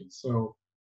 patience. So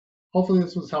hopefully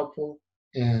this was helpful,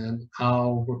 and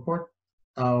I'll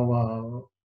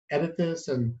edit this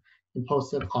and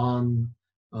post it on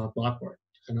Blackboard.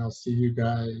 And I'll see you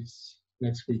guys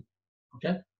next week.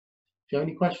 Okay? If you have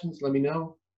any questions, let me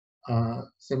know.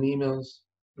 Send me emails,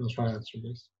 and I'll try to answer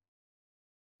this.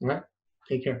 All right?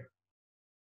 Take care.